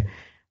 So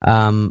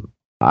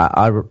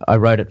I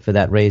wrote it for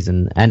that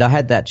reason, and I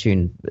had that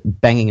tune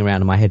banging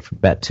around in my head for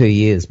about 2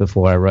 years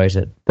before I wrote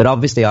it. But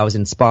obviously I was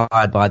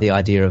inspired by the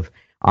idea of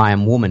I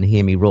Am Woman,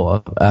 Hear Me Roar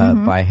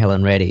by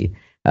Helen Reddy,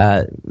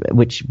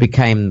 which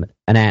became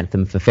an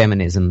anthem for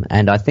feminism.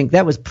 And I think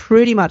that was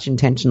pretty much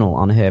intentional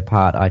on her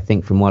part, I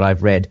think, from what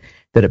I've read,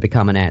 that it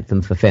become an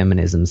anthem for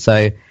feminism.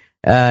 So,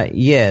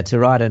 to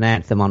write an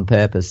anthem on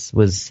purpose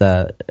was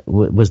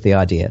the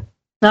idea.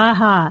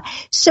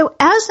 So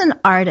as an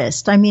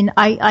artist,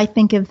 I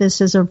think of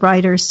this as a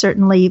writer.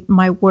 Certainly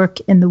my work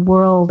in the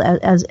world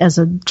as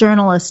a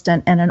journalist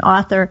and an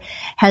author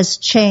has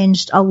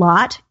changed a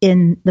lot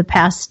in the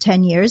past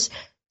 10 years.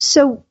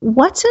 So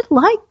what's it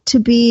like to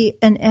be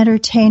an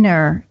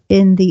entertainer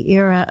in the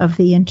era of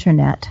the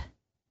internet?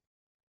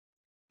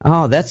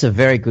 Oh, that's a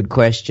very good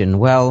question.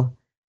 Well,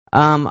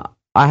 I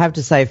have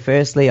to say,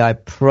 firstly, I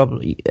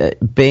probably,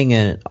 being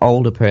an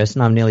older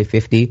person, I'm nearly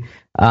 50,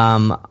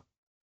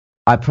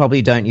 I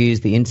probably don't use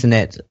the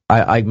internet.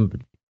 I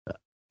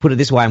put it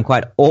this way, I'm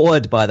quite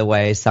awed by the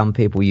way some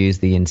people use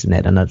the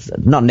internet, and it's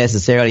not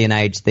necessarily an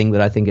age thing,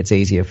 but I think it's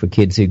easier for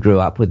kids who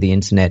grew up with the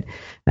internet.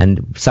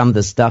 And some of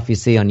the stuff you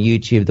see on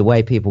YouTube, the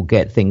way people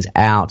get things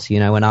out,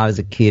 when I was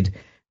a kid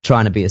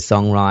trying to be a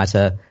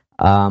songwriter,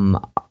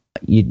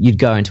 you'd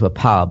go into a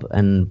pub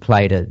and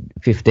play to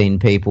 15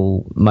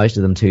 people, most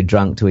of them too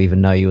drunk to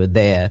even know you were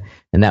there,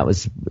 and that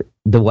was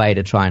the way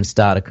to try and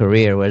start a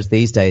career. Whereas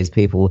these days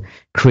people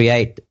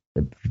create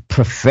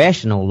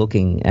professional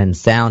looking and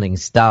sounding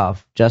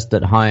stuff just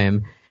at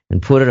home and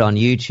put it on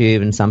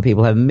YouTube, and some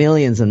people have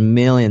millions and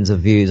millions of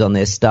views on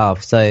their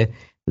stuff. So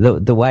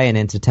the way an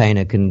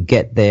entertainer can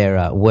get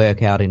their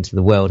work out into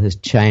the world has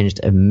changed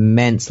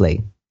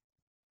immensely.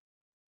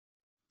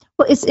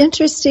 Well, it's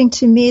interesting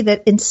to me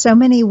that in so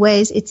many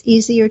ways it's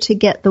easier to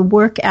get the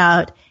work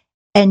out,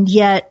 and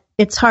yet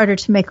it's harder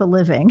to make a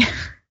living.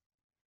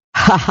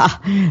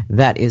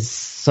 That is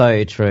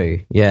so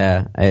true.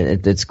 Yeah,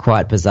 it's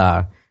quite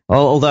bizarre.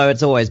 Although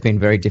it's always been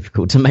very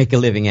difficult to make a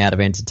living out of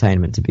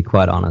entertainment, to be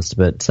quite honest.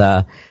 But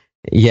I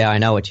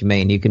know what you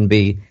mean. You can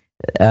be.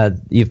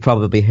 You've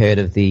probably heard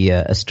of the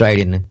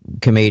Australian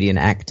comedian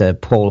actor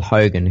Paul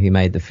Hogan, who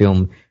made the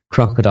film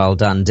Crocodile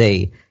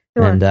Dundee.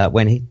 Sure. And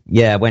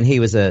when he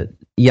was a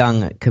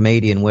young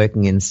comedian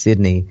working in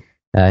Sydney,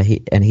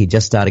 he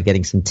just started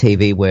getting some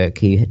TV work.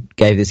 He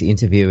gave this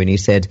interview and he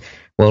said,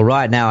 "Well,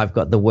 right now I've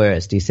got the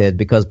worst," he said,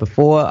 "because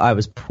before I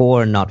was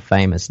poor and not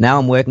famous. Now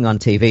I'm working on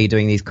TV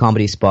doing these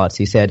comedy spots."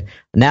 He said,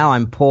 "Now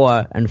I'm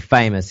poor and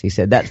famous." He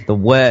said, "That's the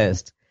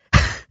worst."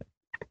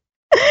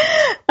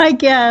 I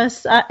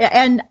guess.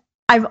 And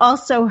I've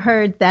also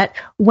heard that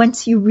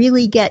once you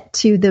really get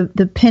to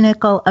the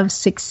pinnacle of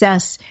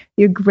success,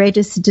 your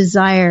greatest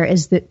desire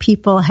is that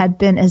people had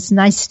been as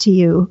nice to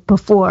you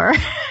before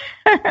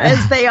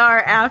as they are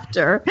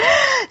after.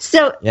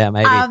 So, yeah,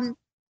 maybe.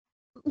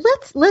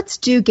 Let's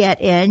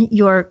get in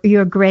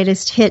your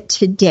greatest hit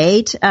to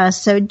date.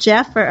 So,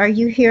 Jeff, are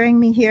you hearing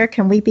me here?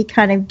 Can we be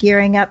kind of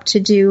gearing up to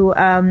do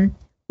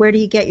Where Do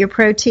You Get Your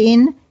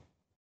Protein?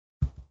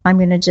 I'm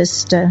going to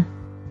just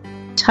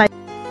type.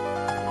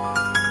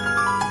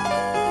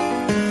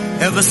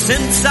 Ever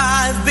since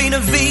I've been a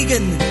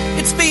vegan,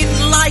 it's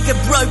been like a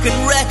broken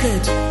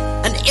record,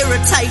 an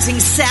irritating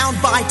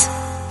soundbite,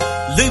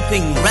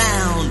 looping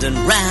round and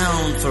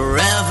round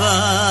forever.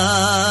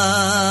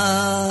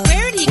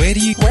 Where do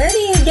you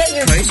get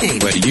your protein?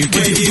 Where do you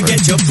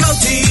get your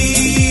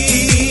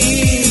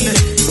protein?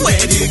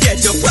 Where do you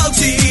get your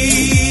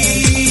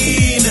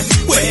protein?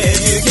 Where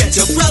do you get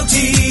your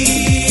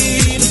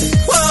protein?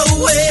 Whoa,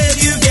 where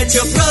do you get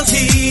your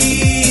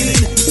protein?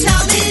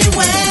 Tell me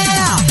where.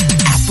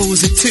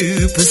 Apples are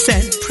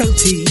 2%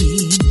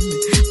 protein.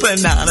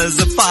 Bananas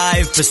are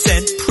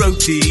 5%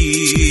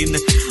 protein.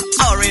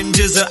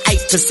 Oranges are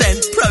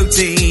 8%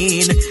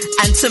 protein.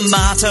 And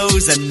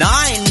tomatoes are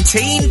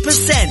 19%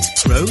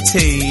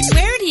 protein.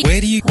 Where do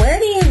you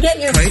get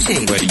your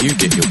protein? Where do you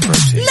get your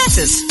protein?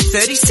 Lettuce,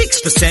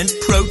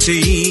 36%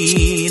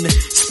 protein.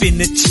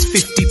 Spinach,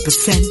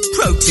 50%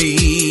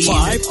 protein.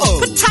 What? type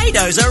O.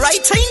 Potatoes are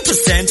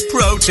 18%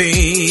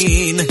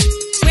 protein.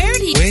 Where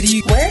do you get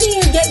your protein? Where do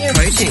you get your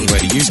protein?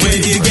 Where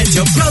do you get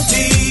your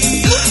protein?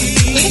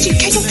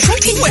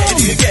 Where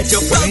do you get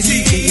your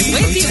protein?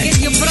 Where do you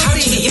get your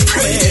protein?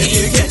 Where do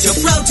you get your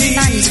protein?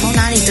 那你从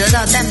哪里得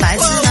到蛋白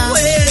质呢？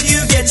 Where do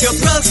you get your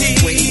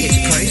protein? Where do you get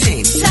your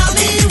protein? Tell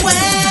me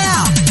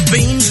where.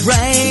 Beans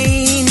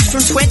range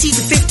from 20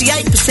 to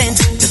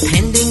 58%,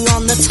 depending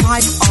on the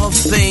type of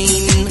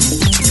bean.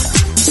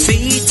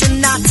 Seeds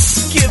and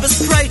nuts give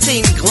us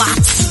protein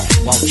gluts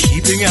while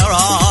keeping our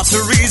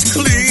arteries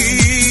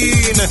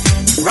clean.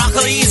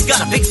 Broccoli's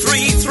got a big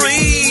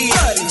 3-3.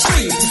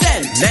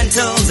 33%.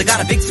 Lentils have got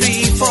a big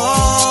 3-4.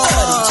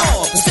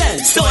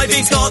 34%.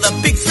 Soybeans got the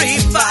big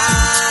 3-5.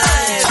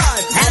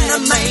 And the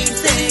main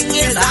thing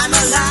is I'm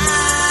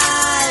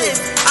alive.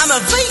 I'm a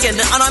vegan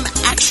and I'm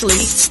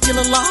actually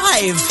still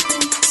alive.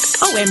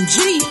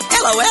 OMG,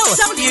 LOL,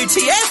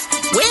 WTF.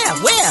 Where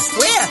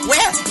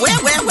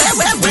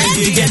do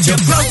you get your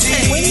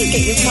protein? Where do you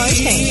get your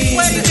protein?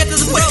 Where do you get the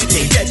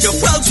protein? Get your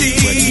protein.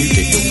 Where do you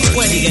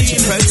get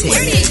your protein?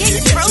 Where do you get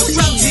your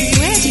protein?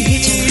 Where do you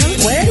get your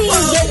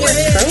protein?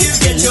 Where do you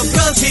get your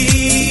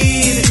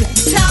protein?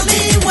 Tell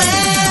me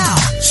where.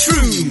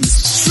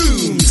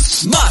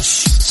 Shrooms,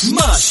 mush.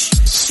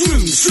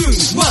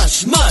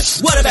 Shrooms,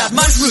 mush. What about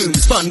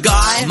mushrooms, fun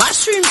guy?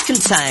 Mushrooms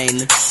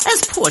contain,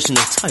 as portion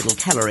of total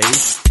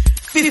calories,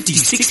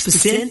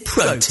 56%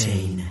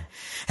 protein.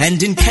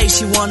 And in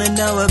case you want to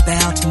know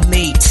about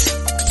meat,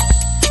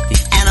 the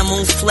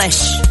animal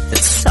flesh that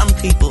some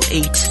people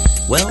eat,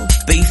 well,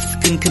 beef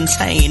can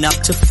contain up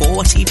to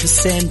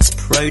 40%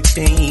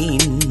 protein.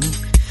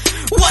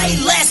 Way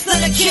less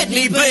than a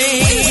kidney bean. Where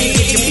do you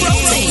get your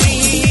protein?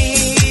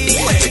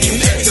 Where do you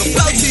get your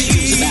protein?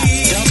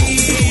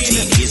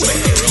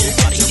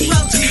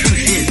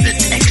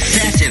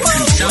 Excessive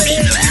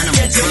consumption of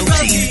animal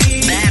protein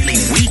badly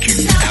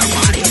weakens our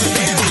body.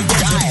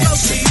 Diet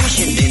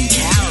sufficient in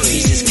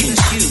calories is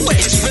consumed.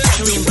 It's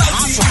virtually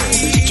impossible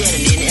to get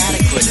an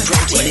inadequate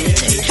protein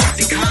intake.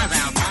 Because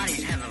our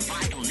bodies have a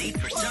vital need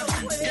for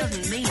substance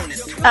doesn't mean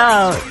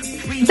that...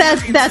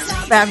 That's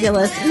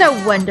fabulous. No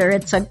wonder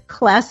it's a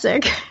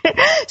classic.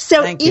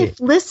 So if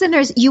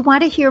listeners, you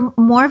want to hear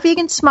more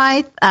Vegan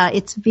Smythe,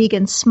 it's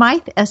Vegan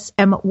Smythe,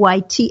 SMYTHE.com.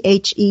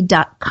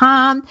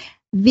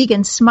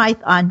 Vegan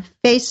Smythe on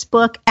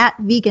Facebook, at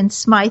Vegan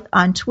Smythe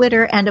on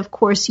Twitter, and of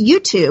course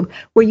YouTube,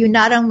 where you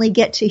not only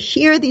get to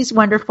hear these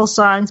wonderful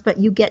songs, but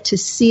you get to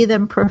see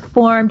them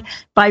performed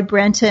by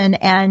Brenton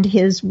and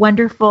his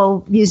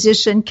wonderful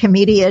musician,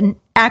 comedian,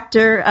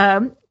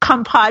 actor,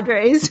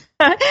 compadres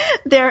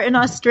there in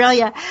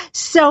Australia.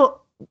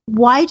 So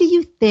why do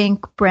you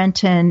think,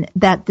 Brenton,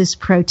 that this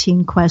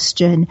protein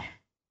question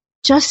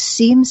just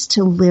seems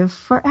to live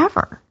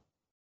forever?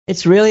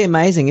 It's really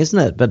amazing, isn't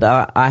it? But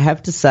I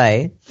have to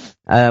say,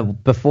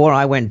 before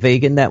I went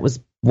vegan, that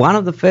was one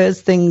of the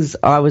first things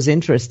I was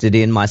interested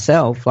in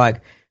myself.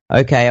 Like,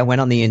 okay, I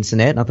went on the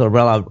internet and I thought,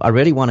 well, I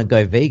really want to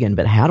go vegan,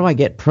 but how do I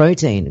get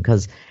protein?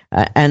 Because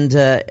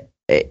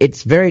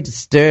it's very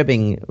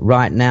disturbing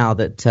right now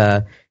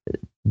that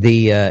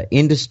the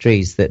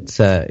industries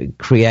that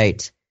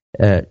create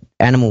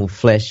animal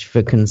flesh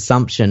for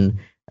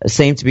consumption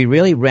seem to be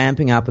really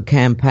ramping up a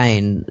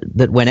campaign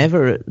that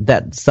whenever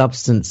that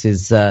substance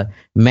is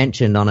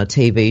mentioned on a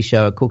TV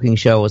show, a cooking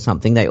show or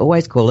something, they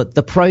always call it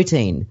the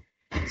protein.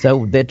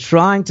 So they're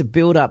trying to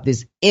build up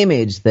this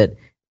image that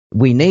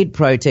we need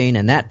protein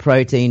and that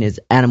protein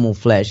is animal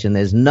flesh and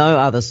there's no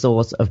other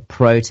source of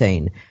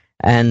protein.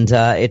 And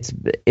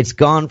it's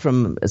gone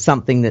from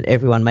something that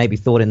everyone maybe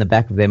thought in the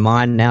back of their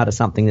mind now to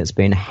something that's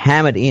been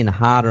hammered in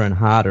harder and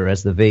harder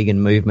as the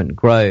vegan movement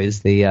grows.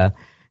 The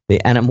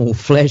animal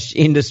flesh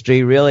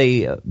industry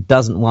really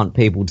doesn't want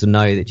people to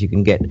know that you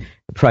can get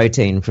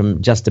protein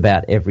from just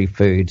about every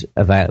food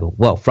available.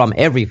 Well, from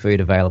every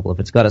food available.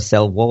 If it's got a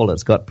cell wall,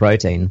 it's got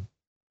protein.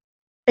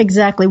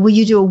 Exactly. Well,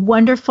 you do a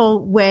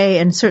wonderful way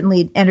and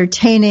certainly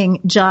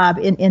entertaining job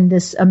in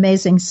this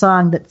amazing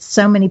song that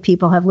so many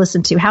people have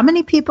listened to. How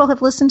many people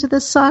have listened to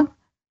this song?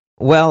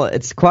 Well,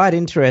 it's quite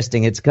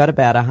interesting. It's got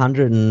about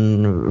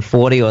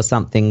 140 or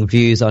something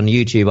views on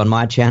YouTube on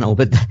my channel.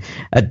 But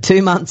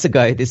 2 months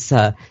ago, this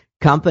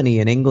company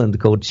in England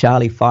called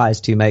Charlie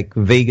Feist, who make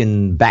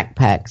vegan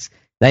backpacks,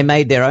 they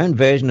made their own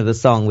version of the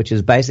song, which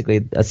is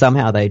basically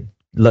somehow they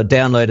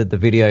downloaded the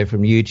video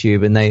from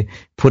YouTube and they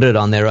put it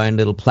on their own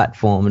little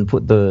platform and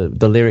put the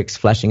lyrics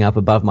flashing up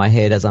above my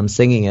head as I'm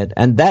singing it.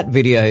 And that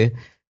video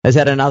has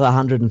had another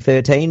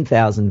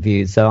 113,000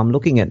 views. So I'm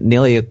looking at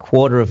nearly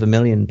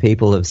 250,000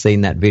 people have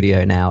seen that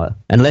video now.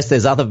 Unless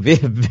there's other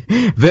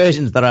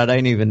versions that I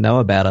don't even know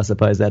about, I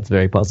suppose that's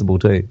very possible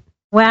too.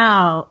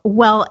 Wow.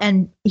 Well,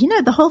 and you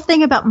know, the whole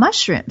thing about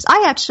mushrooms,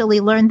 I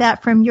actually learned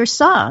that from your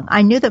song.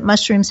 I knew that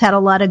mushrooms had a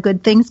lot of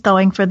good things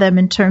going for them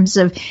in terms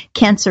of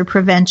cancer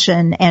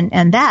prevention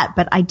and that,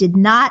 but I did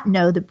not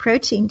know the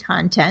protein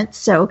content.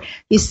 So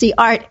you see,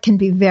 art can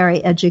be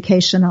very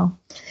educational.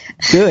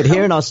 Good.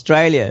 Here in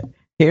Australia,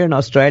 here in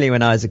Australia,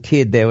 when I was a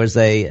kid, there was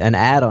an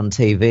ad on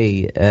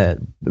TV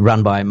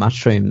run by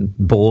Mushroom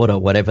Board or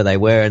whatever they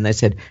were, and they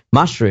said,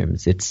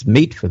 mushrooms, it's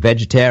meat for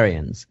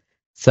vegetarians.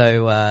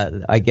 So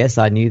I guess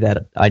I knew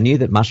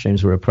that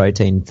mushrooms were a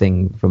protein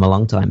thing from a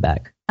long time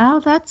back. Oh,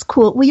 that's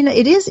cool. Well,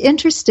 it is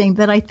interesting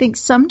that I think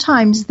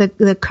sometimes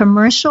the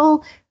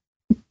commercial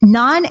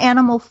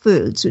non-animal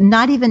foods,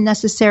 not even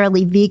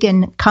necessarily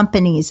vegan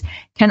companies,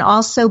 can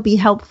also be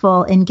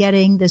helpful in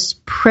getting this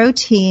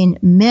protein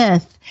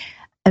myth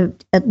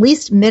at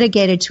least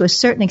mitigated to a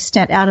certain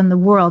extent out in the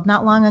world.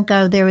 Not long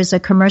ago, there was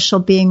a commercial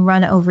being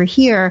run over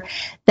here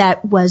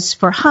that was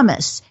for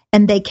hummus,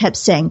 and they kept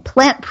saying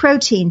plant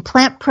protein.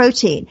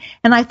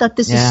 And I thought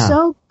this is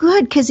so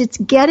good because it's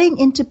getting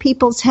into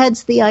people's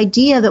heads the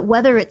idea that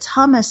whether it's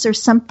hummus or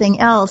something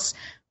else,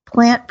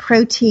 plant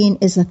protein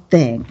is a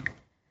thing.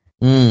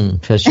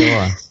 For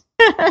sure.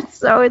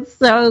 So it's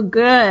so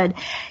good.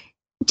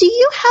 Do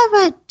you have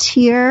a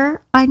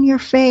tear on your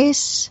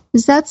face?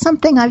 Is that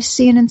something I've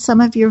seen in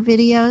some of your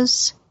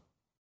videos?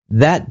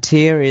 That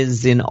tear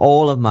is in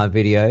all of my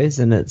videos,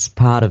 and it's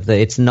part of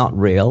it's not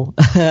real.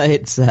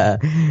 It's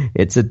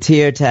a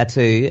tear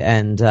tattoo,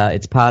 and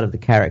it's part of the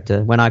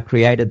character. When I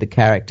created the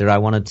character, I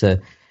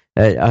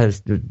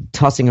was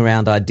tossing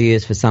around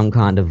ideas for some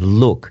kind of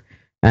look,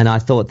 and I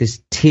thought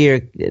this tear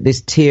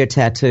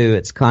tattoo,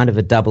 it's kind of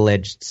a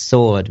double-edged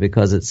sword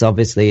because it's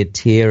obviously a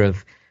tear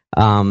of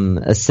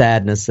a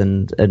sadness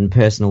and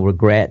personal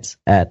regret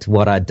at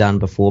what I'd done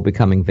before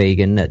becoming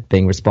vegan, at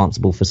being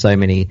responsible for so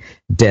many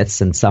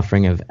deaths and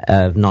suffering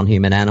of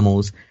non-human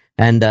animals.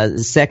 And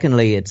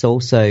secondly, it's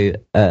also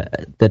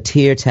the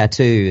tear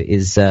tattoo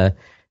is,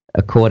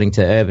 according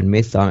to urban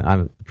myth,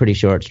 I'm pretty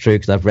sure it's true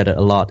because I've read it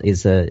a lot,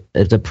 it's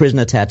a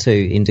prisoner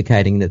tattoo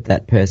indicating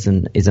that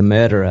person is a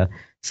murderer.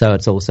 So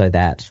it's also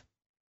that.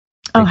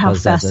 Oh, how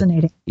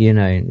fascinating.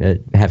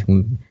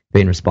 Having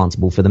been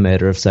responsible for the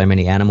murder of so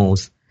many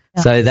animals.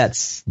 Yeah. So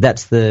that's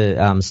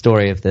the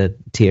story of the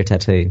tear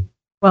tattoo.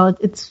 Well,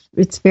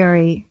 it's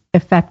very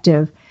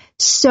effective.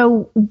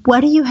 So what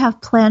do you have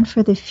planned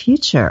for the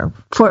future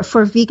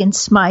for Vegan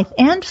Smythe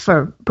and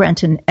for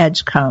Brenton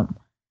Edgecombe?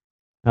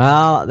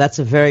 Well, that's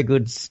a very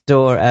good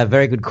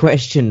very good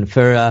question.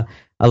 For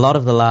a lot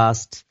of the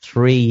last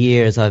 3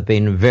 years, I've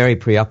been very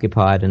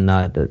preoccupied, and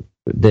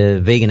the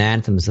Vegan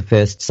Anthem is the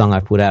first song I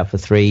put out for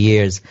 3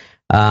 years.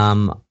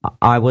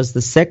 I was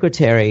the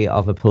secretary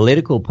of a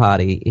political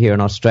party here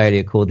in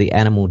Australia called the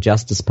Animal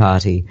Justice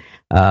Party,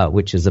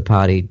 which is a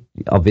party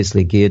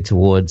obviously geared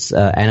towards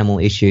animal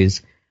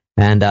issues.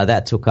 And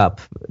that took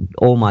up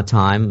all my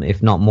time,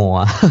 if not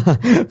more,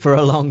 for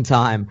a long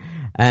time.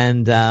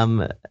 And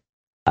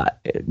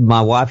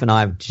my wife and I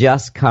have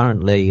just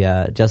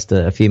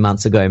a few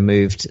months ago,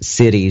 moved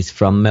cities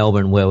from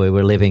Melbourne, where we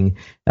were living,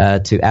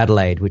 to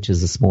Adelaide, which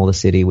is a smaller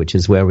city, which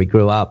is where we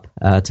grew up,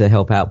 to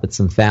help out with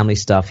some family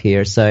stuff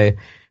here. So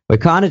we're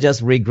kind of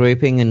just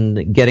regrouping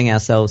and getting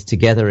ourselves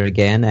together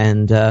again.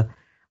 And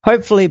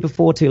hopefully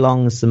before too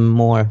long, some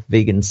more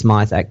Vegan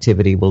Smythe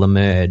activity will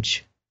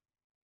emerge.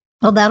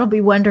 Well, that'll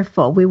be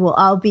wonderful. We will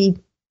all be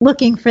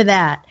looking for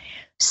that.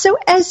 So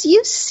as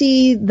you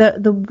see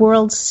the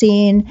world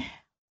scene,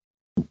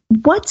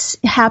 what's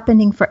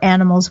happening for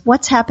animals,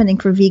 what's happening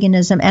for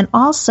veganism, and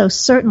also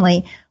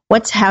certainly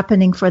what's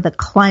happening for the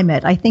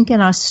climate? I think in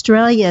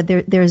Australia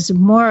there's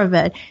more of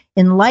an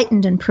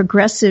enlightened and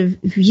progressive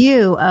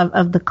view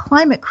of the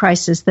climate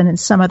crisis than in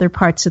some other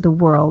parts of the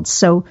world.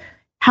 So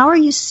how are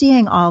you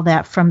seeing all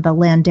that from the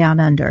land down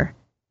under?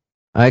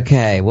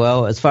 Okay,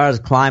 well, as far as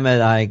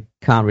climate, I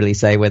can't really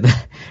say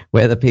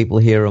whether people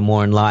here are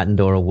more enlightened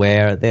or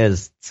aware.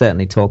 There's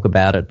certainly talk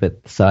about it,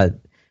 but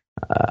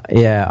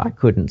I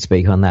couldn't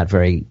speak on that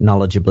very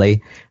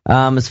knowledgeably.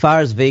 As far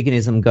as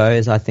veganism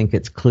goes, I think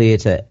it's clear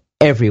to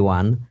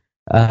everyone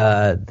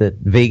that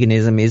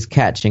veganism is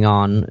catching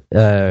on.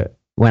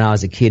 When I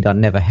was a kid, I'd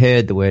never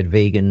heard the word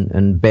vegan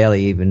and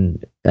barely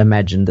even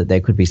imagined that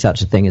there could be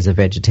such a thing as a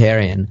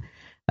vegetarian.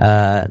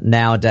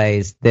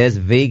 Nowadays, there's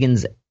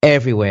vegans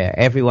everywhere.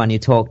 Everyone you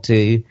talk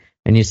to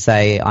and you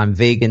say, I'm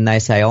vegan, they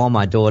say, oh,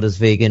 my daughter's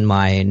vegan,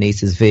 my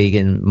niece is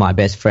vegan, my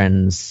best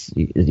friend's,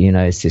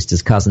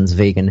 sister's cousin's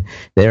vegan.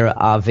 There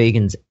are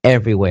vegans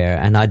everywhere.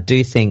 And I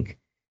do think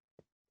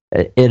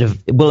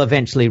it will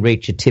eventually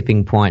reach a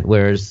tipping point,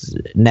 whereas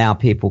now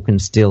people can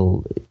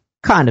still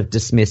kind of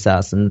dismiss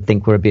us and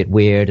think we're a bit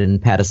weird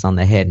and pat us on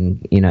the head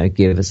and,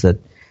 give us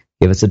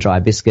a dry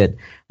biscuit.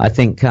 I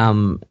think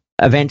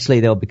eventually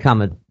there'll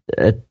become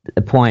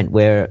a point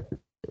where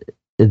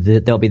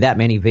there'll be that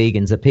many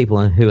vegans that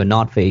people who are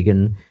not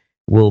vegan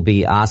will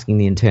be asking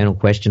the internal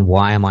question,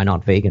 why am I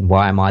not vegan?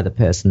 Why am I the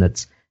person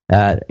that's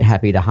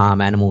happy to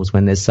harm animals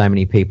when there's so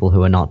many people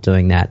who are not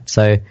doing that?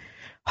 So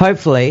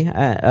hopefully,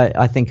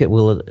 I think it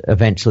will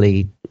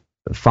eventually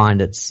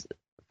find its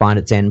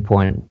end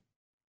point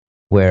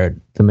where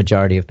the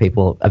majority of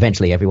people,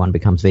 eventually everyone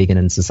becomes vegan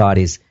and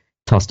society's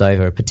tossed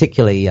over,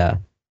 particularly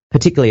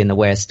in the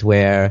West,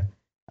 where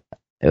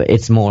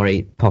it's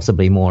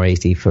possibly more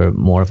easy for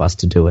more of us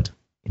to do it.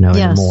 In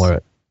a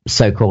more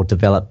so-called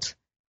developed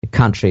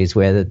countries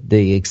where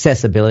the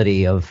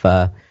accessibility of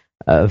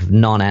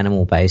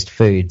non-animal based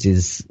foods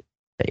is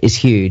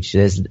huge.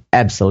 There's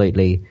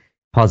absolutely,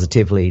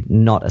 positively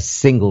not a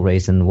single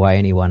reason why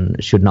anyone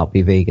should not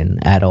be vegan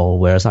at all.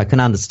 Whereas I can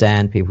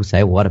understand people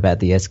say, what about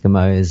the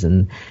Eskimos,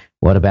 and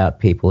what about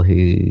people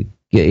who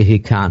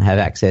can't have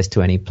access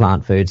to any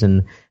plant foods?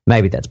 And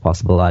maybe that's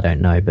possible, I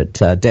don't know. But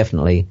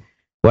definitely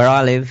where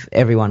I live,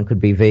 everyone could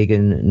be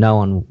vegan. No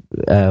one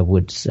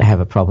would have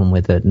a problem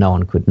with it. No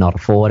one could not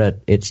afford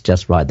it. It's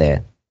just right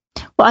there.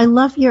 Well, I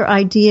love your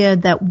idea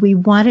that we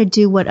want to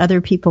do what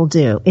other people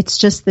do. It's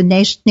just the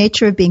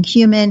nature of being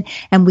human,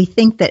 and we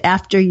think that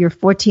after you're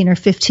 14 or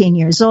 15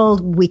 years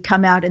old, we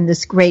come out in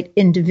this great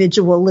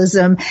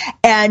individualism,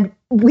 and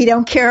we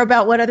don't care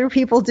about what other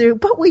people do,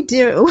 but we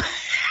do.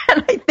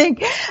 And I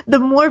think the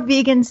more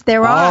vegans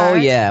there are,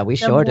 we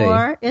sure do. The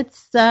more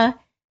it's the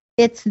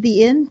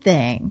in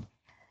thing.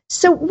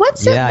 So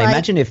what's it like?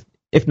 Imagine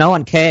if no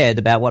one cared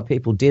about what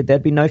people did,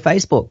 there'd be no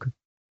Facebook.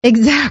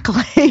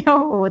 Exactly.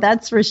 Oh,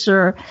 that's for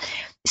sure.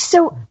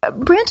 So,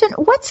 Brenton,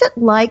 what's it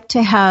like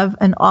to have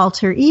an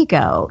alter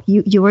ego?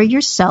 You are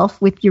yourself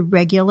with your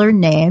regular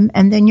name,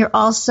 and then you're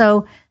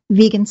also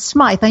Vegan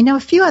Smythe. I know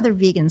a few other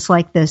vegans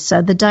like this.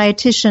 The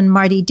dietitian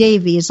Marty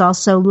Davy is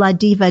also La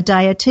Diva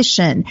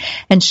Dietitian,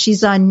 and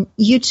she's on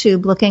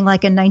YouTube looking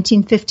like a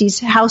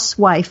 1950s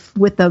housewife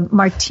with a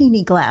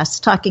martini glass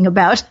talking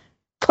about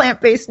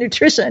plant-based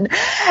nutrition.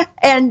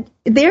 And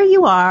there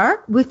you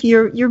are with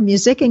your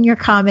music and your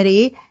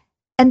comedy.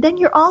 And then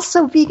you're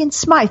also Vegan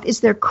Smythe.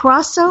 Is there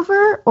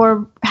crossover,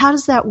 or how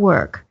does that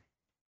work?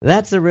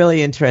 That's a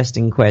really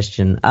interesting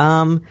question.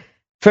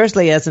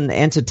 Firstly, as an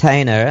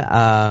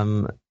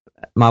entertainer,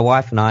 my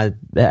wife and I,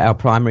 our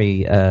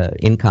primary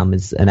income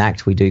is an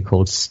act we do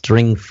called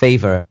String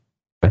Fever,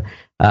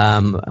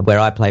 where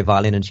I play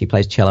violin and she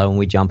plays cello, and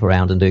we jump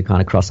around and do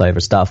kind of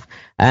crossover stuff.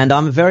 And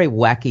I'm a very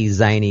wacky,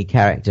 zany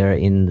character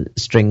in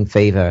String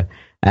Fever.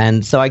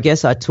 And so I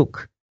guess I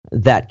took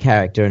that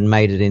character and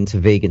made it into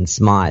Vegan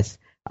Smythe.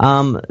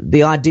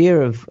 The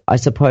idea of, I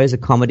suppose, a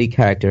comedy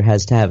character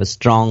has to have a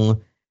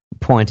strong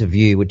point of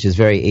view, which is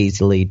very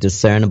easily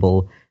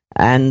discernible.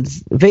 And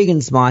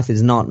Vegan Smythe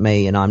is not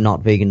me, and I'm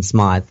not Vegan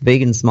Smythe.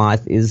 Vegan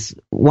Smythe is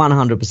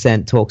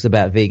 100% talks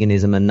about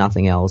veganism and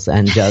nothing else,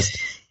 and just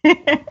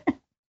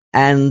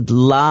and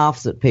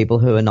laughs at people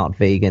who are not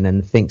vegan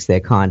and thinks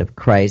they're kind of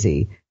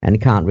crazy and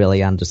can't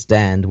really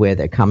understand where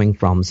they're coming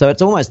from. So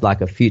it's almost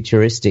like a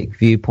futuristic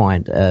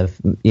viewpoint of,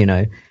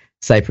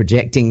 say,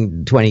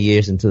 projecting 20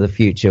 years into the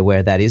future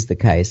where that is the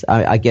case.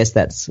 I guess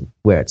that's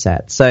where it's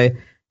at. So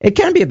it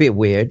can be a bit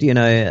weird. When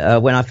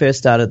I first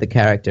started the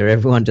character,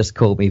 everyone just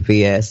called me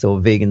VS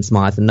or Vegan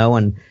Smythe, and no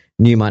one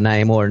knew my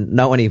name, or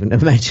no one even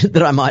imagined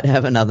that I might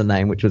have another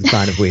name, which was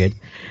kind of weird.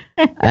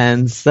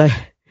 And so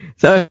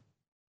as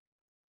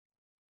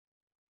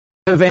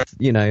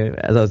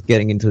I was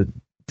getting into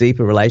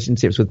deeper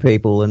relationships with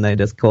people and they're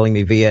just calling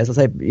me VS, I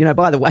say,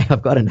 by the way,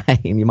 I've got a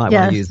name. You might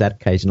want to use that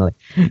occasionally.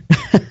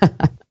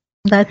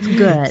 That's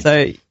good.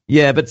 So,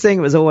 yeah, but seeing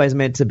it was always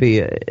meant to be,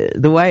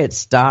 the way it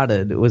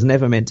started, it was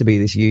never meant to be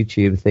this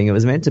YouTube thing. It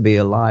was meant to be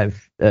a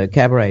live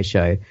cabaret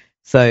show.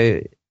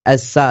 So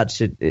as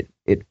such, it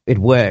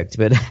worked.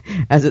 But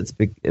as it's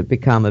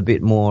become a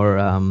bit more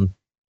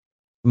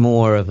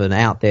of an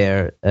out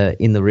there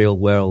in the real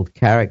world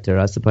character,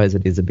 I suppose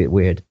it is a bit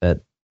weird.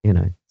 But,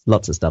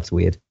 lots of stuff's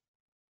weird.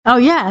 Oh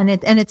yeah,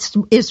 and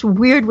it's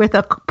weird with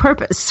a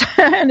purpose,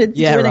 and it's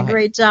doing a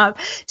great job.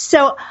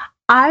 So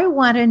I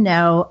want to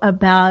know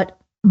about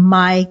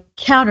my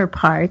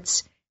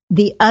counterparts,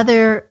 the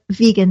other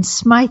Vegan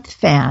Smythe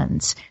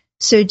fans.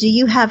 So do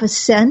you have a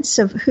sense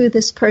of who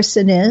this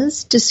person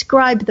is?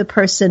 Describe the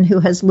person who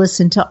has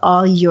listened to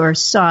all your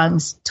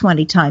songs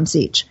 20 times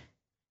each.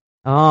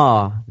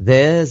 Oh,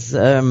 there's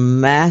no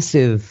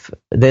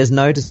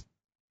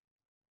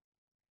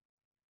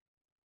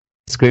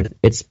script.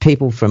 It's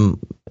people from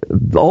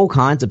all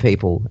kinds of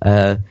people.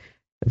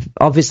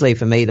 Obviously,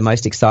 for me, the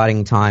most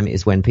exciting time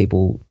is when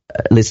people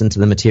listen to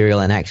the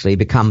material and actually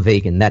become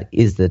vegan. That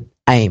is the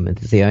aim.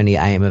 It's the only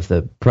aim of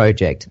the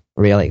project,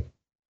 really.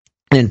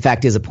 And in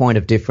fact, is a point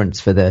of difference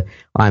for the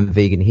I'm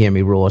Vegan, Hear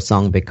Me Roar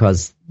song,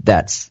 because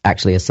that's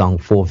actually a song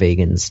for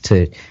vegans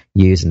to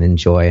use and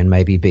enjoy and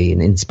maybe be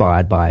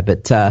inspired by.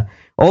 But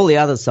all the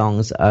other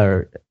songs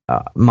are,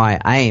 my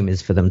aim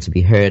is for them to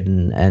be heard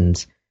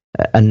and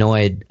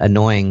annoying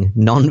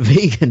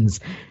non-vegans,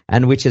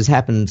 and which has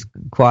happened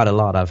quite a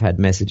lot. I've had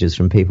messages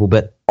from people,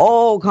 but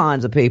all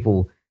kinds of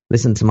people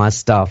listen to my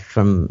stuff,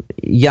 from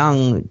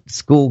young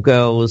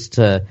schoolgirls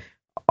to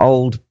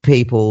old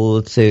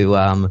people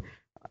to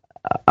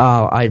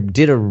I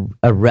did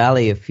a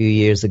rally a few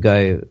years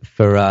ago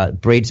for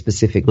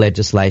breed-specific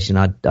legislation.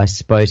 I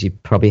suppose you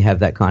probably have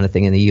that kind of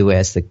thing in the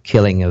US, the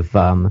killing of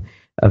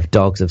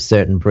dogs of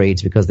certain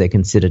breeds because they're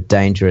considered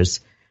dangerous.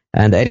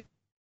 And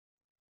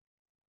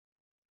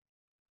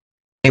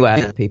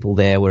anyway, people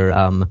there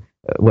were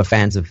were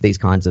fans of these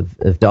kinds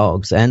of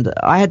dogs. And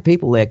I had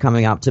people there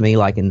coming up to me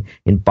like in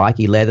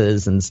bikey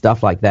leathers and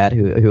stuff like that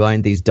who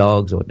owned these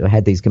dogs or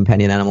had these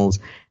companion animals,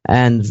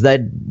 and they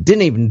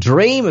didn't even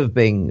dream of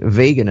being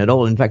vegan at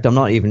all. In fact, I'm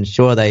not even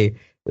sure they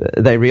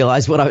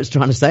realized what I was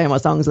trying to say in my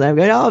songs, and they were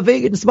going, "Oh,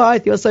 Vegan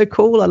Smythe, you're so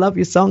cool. I love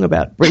your song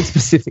about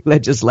breed-specific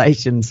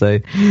legislation." So,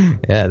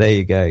 yeah, there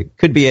you go.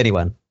 Could be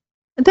anyone.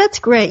 That's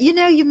great. You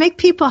know, you make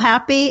people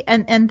happy,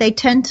 and they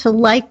tend to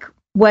like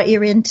what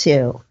you're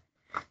into.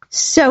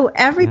 So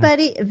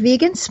everybody,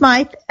 Vegan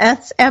Smythe,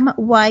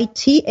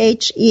 SMYTHE,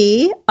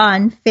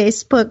 on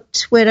Facebook,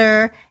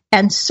 Twitter,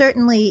 and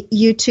certainly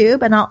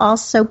YouTube. And I'll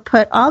also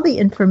put all the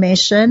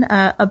information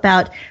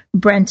about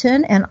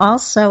Brenton and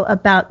also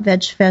about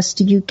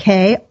VegFest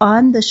UK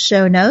on the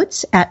show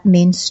notes at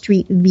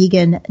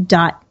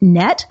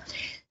mainstreetvegan.net.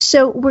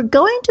 So we're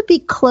going to be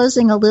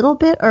closing a little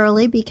bit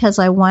early because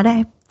I want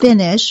to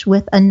finish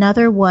with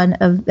another one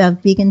of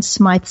Vegan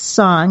Smythe's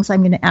songs.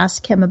 I'm going to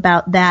ask him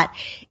about that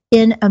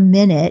in a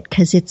minute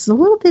because it's a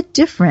little bit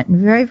different and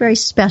very, very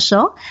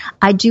special.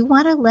 I do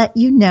want to let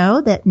you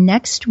know that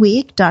next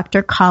week,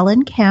 Dr.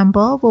 Colin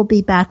Campbell will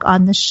be back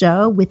on the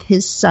show with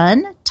his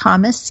son,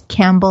 Thomas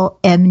Campbell,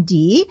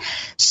 MD.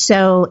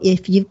 So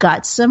if you've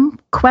got some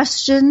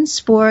questions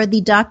for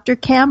the Dr.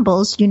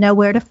 Campbells, you know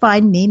where to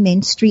find me,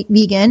 Main Street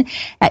Vegan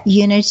at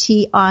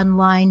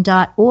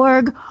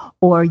unityonline.org.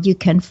 Or you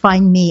can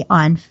find me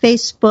on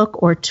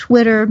Facebook or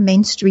Twitter,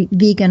 Main Street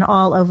Vegan,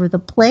 all over the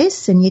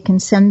place. And you can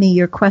send me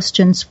your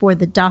questions for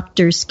the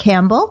Drs.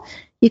 Campbell.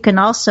 You can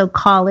also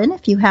call in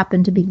if you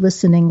happen to be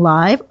listening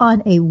live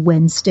on a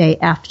Wednesday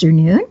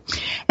afternoon.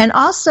 And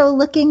also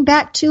looking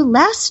back to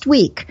last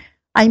week,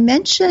 I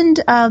mentioned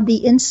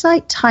the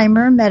Insight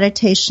Timer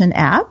meditation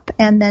app.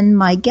 And then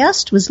my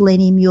guest was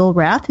Lainey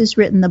Mulerath, who's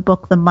written the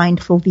book, The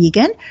Mindful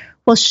Vegan.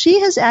 Well, she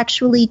has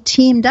actually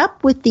teamed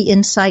up with the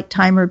Insight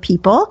Timer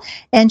people,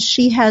 and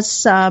she has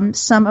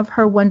some of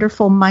her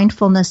wonderful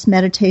mindfulness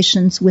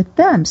meditations with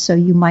them, so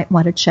you might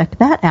want to check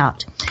that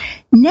out.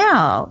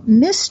 Now,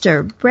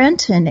 Mr.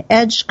 Brenton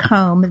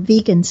Edgecombe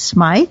Vegan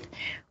Smythe,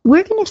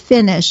 we're going to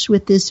finish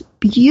with this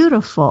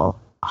beautiful,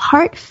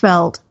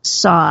 heartfelt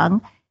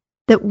song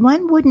that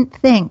one wouldn't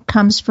think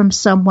comes from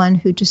someone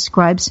who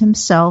describes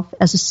himself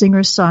as a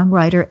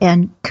singer-songwriter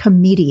and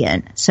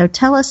comedian. So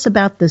tell us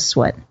about this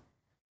one.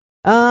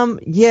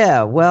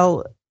 Yeah,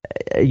 well,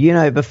 you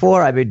know,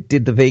 before I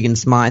did the Vegan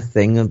Smythe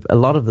thing, a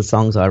lot of the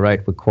songs I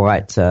wrote were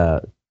quite,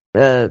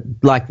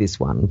 like this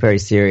one, very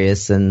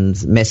serious and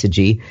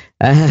messagey.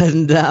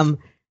 And,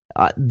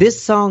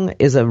 this song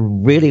is a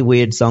really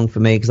weird song for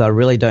me because I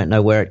really don't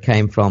know where it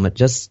came from. It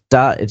just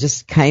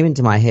came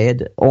into my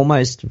head,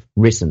 almost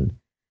written.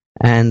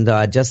 And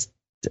I guess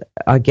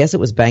it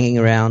was banging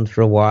around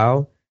for a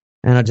while.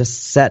 And I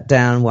just sat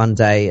down one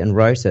day and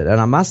wrote it.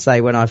 And I must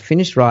say, when I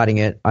finished writing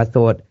it, I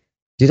thought,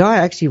 did I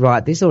actually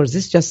write this, or is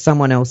this just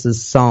someone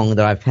else's song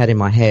that I've had in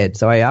my head?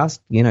 So I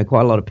asked,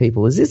 quite a lot of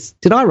people,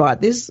 did I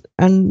write this?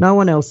 And no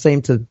one else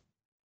seemed to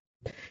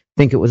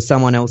think it was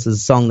someone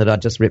else's song that I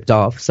just ripped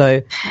off.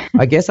 So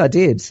I guess I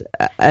did.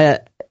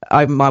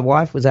 My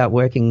wife was out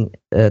working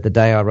the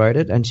day I wrote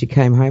it, and she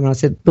came home and I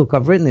said, look,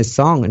 I've written this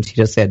song. And she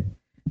just said,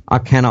 I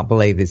cannot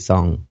believe this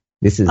song.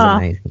 This is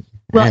amazing.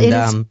 Well, and, it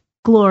is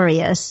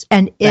glorious,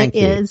 and it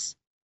is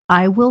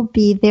I Will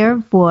Be Their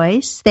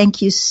voice.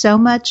 Thank you so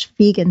much,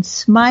 Vegan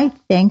Smythe.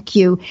 Thank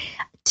you,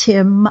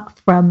 Tim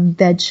from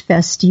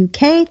VegFest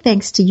UK.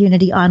 Thanks to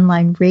Unity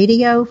Online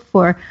Radio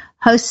for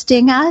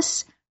hosting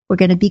us. We're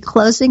going to be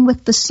closing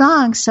with the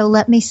song, so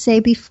let me say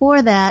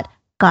before that,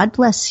 God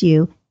bless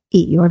you.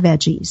 Eat your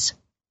veggies.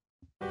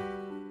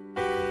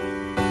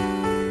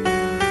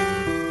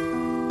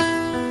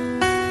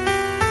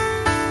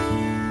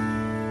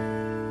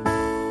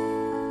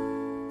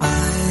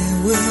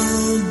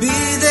 Will be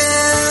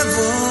their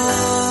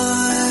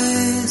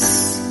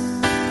voice.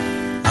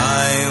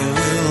 I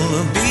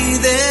will be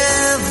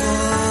their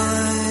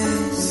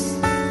voice.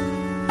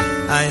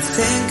 I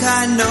think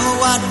I know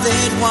what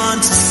they'd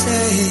want to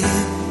say,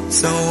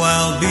 so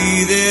I'll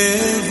be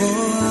their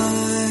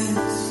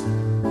voice.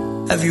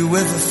 Have you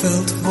ever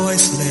felt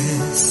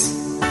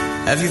voiceless?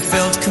 Have you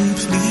felt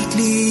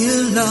completely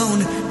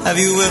alone? Have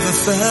you ever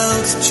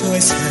felt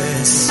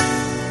choiceless?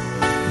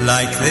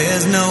 Like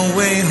there's no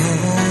way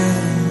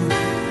home.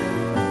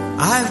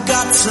 I've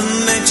got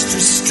some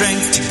extra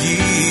strength to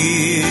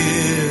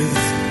give,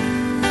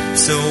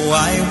 so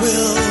I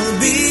will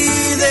be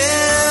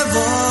their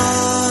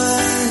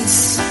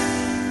voice.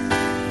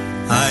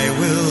 I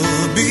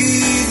will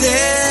be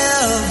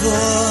their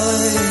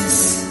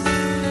voice.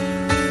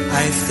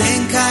 I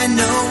think I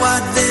know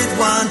what they'd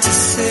want to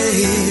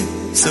say,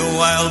 so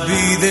I'll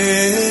be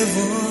their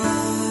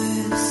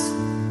voice.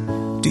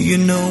 Do you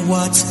know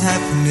what's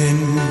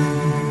happening?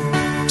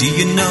 Do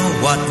you know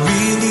what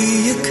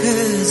really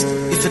occurs?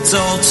 If it's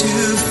all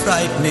too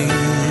frightening,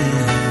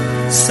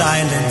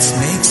 silence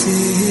makes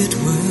it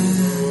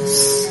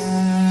worse.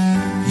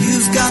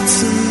 You've got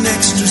some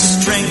extra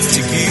strength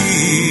to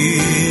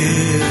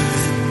give,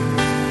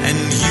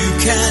 and you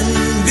can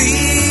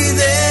be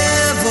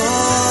their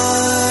voice.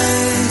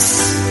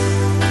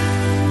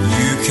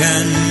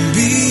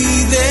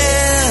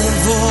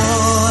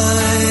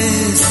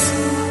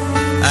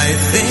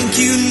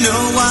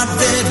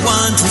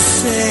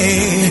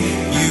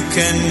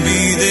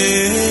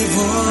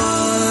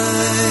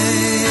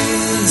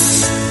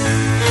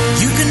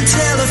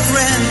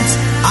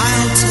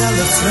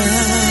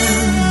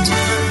 friend,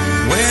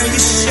 where you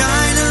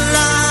shine a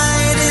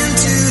light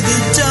into the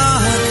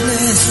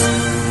darkness.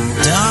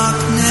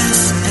 Darkness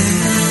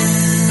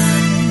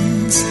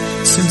ends,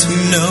 since we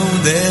know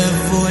they're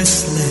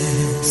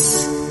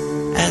voiceless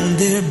and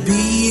they're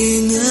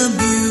being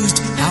abused.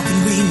 How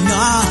can we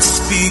not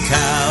speak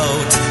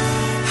out?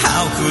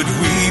 How could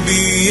we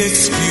be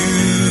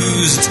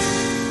excused?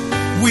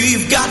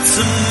 We've got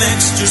some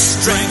extra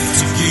strength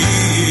to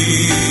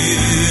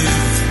give,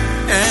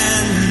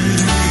 and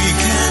we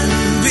can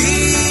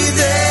be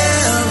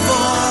their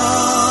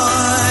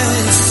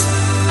voice.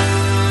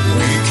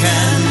 We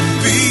can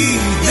be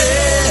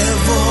their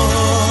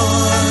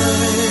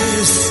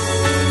voice.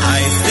 I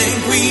think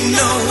we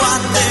know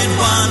what they'd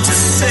want to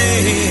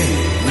say.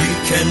 We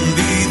can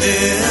be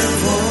their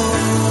voice.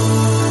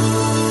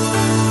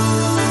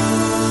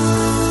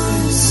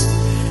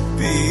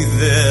 Be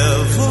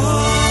their voice.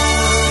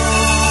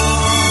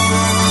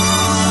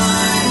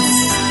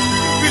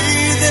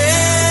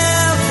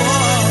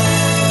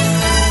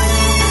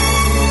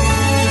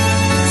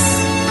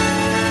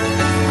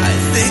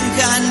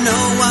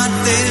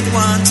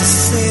 Want to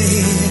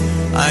say,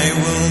 I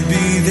will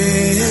be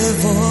their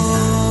voice,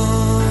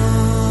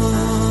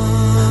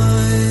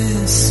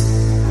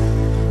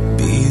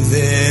 be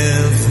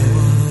their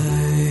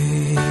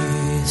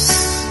voice.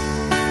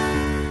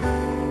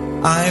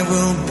 I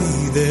will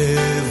be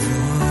their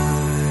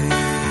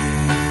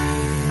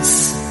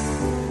voice.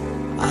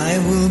 I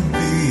will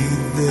be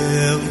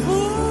their voice.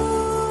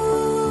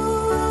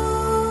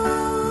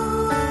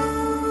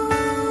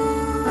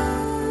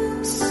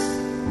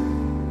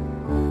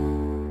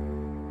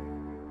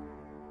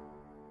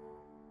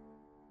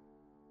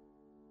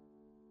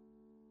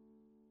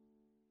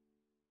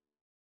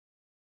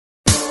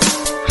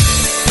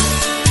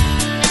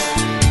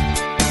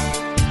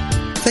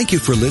 Thank you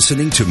for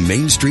listening to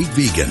Main Street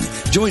Vegan.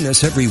 Join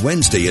us every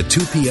Wednesday at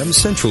 2 p.m.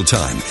 Central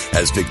Time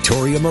as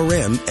Victoria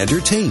Moran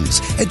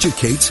entertains,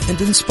 educates, and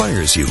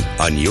inspires you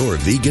on your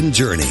vegan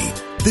journey.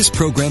 This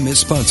program is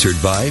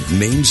sponsored by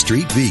Main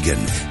Street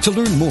Vegan. To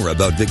learn more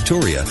about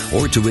Victoria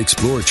or to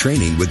explore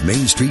training with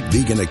Main Street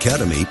Vegan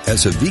Academy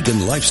as a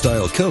vegan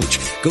lifestyle coach,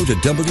 go to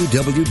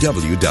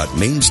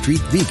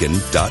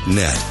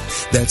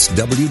www.mainstreetvegan.net. That's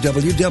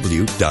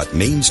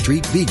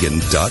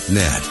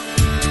www.mainstreetvegan.net.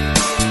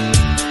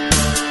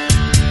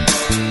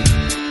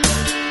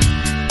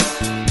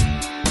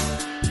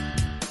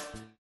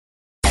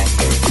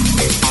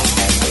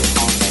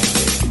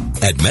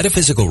 At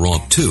Metaphysical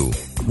Romp 2,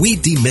 we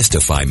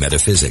demystify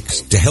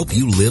metaphysics to help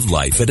you live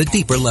life at a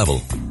deeper level.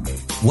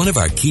 One of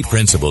our key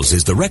principles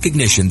is the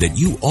recognition that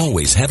you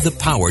always have the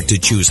power to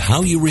choose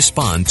how you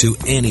respond to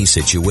any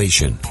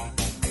situation.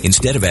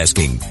 Instead of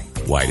asking,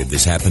 why did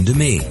this happen to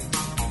me?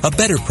 A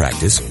better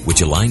practice,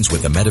 which aligns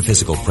with the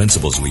metaphysical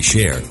principles we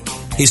share,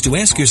 is to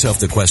ask yourself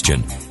the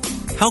question,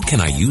 how can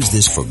I use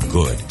this for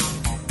good?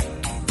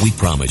 We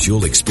promise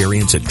you'll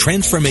experience a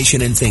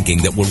transformation in thinking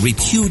that will reap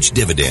huge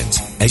dividends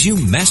as you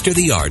master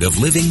the art of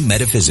living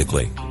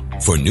metaphysically.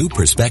 For new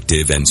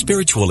perspective and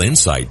spiritual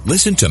insight,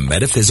 listen to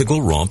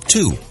Metaphysical Romp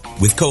 2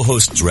 with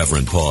co-hosts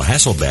Reverend Paul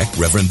Hasselbeck,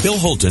 Reverend Bill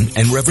Holton,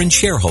 and Reverend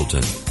Cher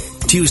Holton.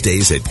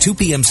 Tuesdays at 2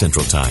 p.m.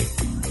 Central Time,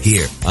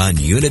 here on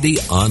Unity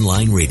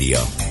Online Radio.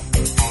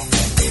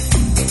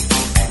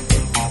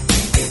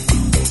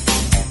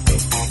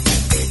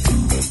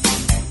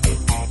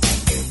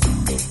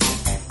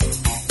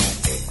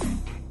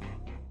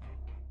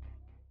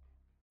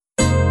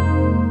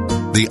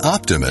 The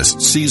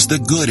optimist sees the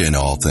good in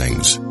all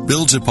things,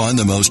 builds upon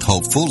the most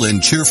hopeful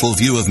and cheerful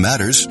view of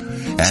matters,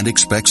 and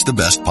expects the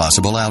best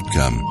possible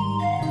outcome.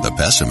 The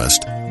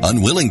pessimist,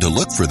 unwilling to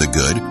look for the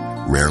good,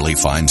 rarely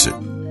finds it.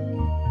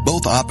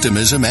 Both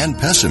optimism and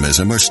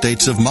pessimism are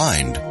states of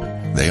mind.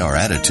 They are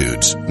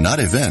attitudes, not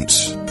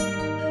events.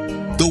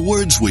 The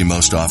words we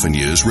most often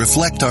use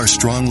reflect our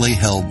strongly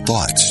held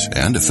thoughts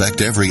and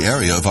affect every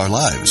area of our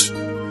lives.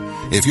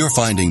 If you're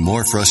finding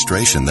more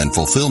frustration than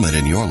fulfillment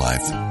in your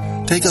life,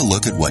 take a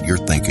look at what you're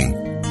thinking.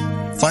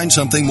 Find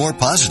something more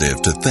positive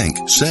to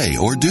think, say,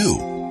 or do.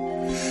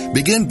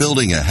 Begin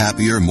building a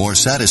happier, more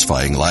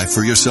satisfying life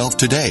for yourself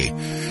today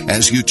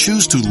as you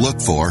choose to look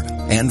for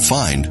and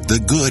find the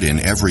good in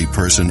every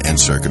person and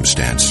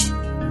circumstance.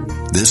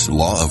 This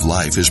law of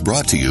life is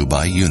brought to you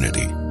by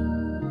Unity.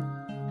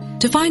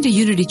 To find a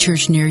Unity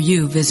Church near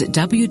you, visit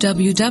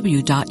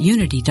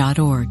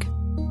www.unity.org.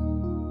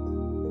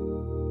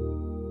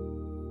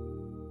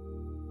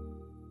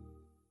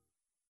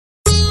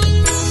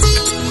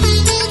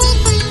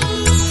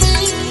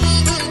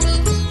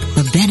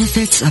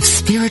 Benefits of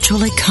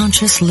spiritually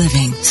conscious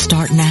living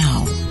start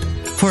now.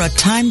 For a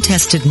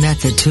time-tested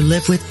method to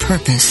live with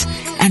purpose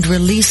and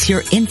release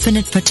your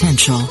infinite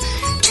potential,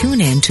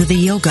 tune in to the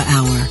Yoga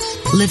Hour,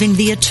 Living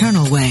the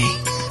Eternal Way,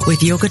 with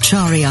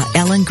Yogacharya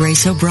Ellen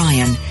Grace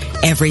O'Brien,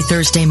 every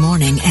Thursday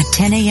morning at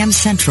 10 a.m.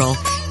 Central,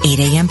 8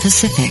 a.m.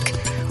 Pacific,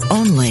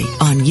 only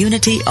on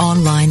Unity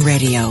Online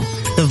Radio,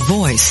 the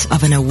voice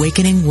of an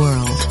awakening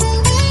world.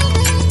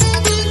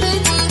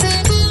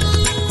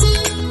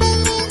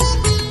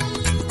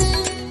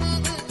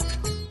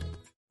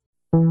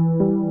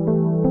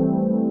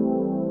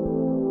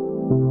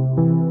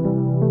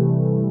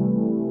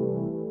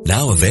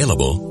 Now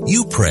available,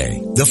 You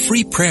Pray, the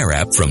free prayer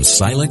app from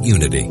Silent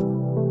Unity.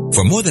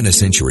 For more than a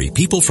century,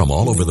 people from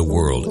all over the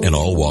world and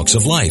all walks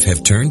of life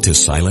have turned to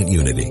Silent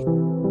Unity.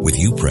 With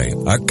You Pray,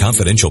 our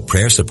confidential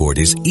prayer support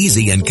is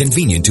easy and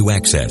convenient to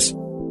access.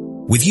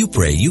 With You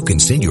Pray, you can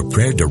send your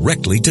prayer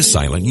directly to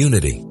Silent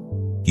Unity.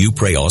 You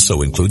Pray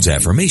also includes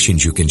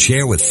affirmations you can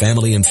share with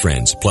family and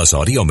friends, plus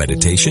audio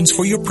meditations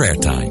for your prayer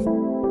time.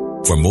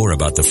 For more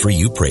about the free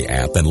You Pray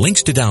app and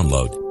links to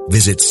download,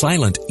 visit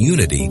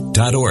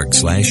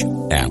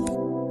silentunity.org/app.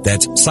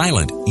 That's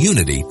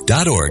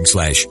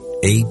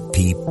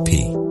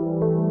silentunity.org/app.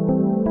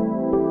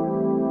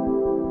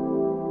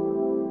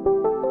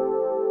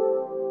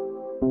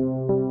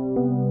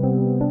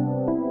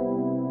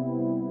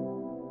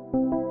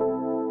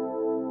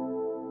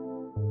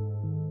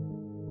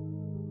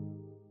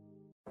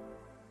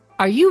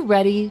 Are you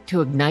ready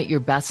to ignite your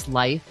best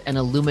life and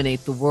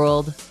illuminate the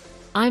world?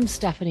 I'm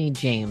Stephanie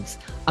James.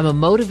 I'm a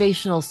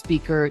motivational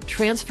speaker,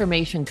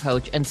 transformation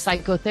coach, and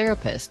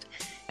psychotherapist.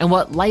 And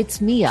what lights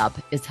me up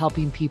is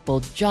helping people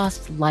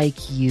just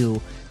like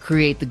you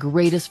create the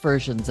greatest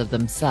versions of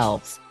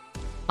themselves.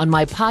 On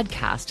my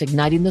podcast,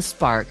 Igniting the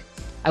Spark,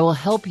 I will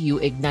help you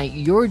ignite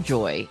your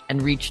joy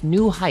and reach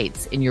new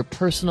heights in your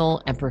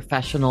personal and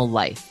professional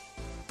life.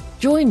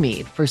 Join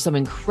me for some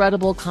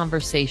incredible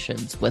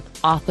conversations with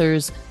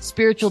authors,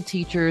 spiritual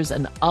teachers,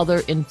 and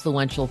other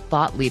influential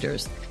thought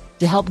leaders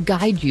to help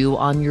guide you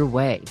on your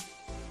way.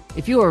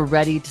 If you are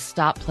ready to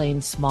stop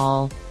playing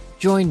small,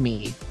 join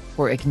me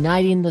for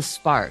Igniting the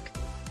Spark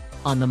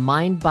on the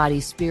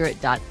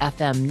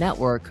mindbodyspirit.fm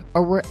network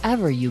or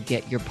wherever you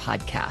get your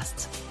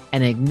podcasts,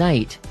 and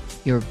ignite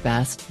your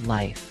best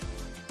life.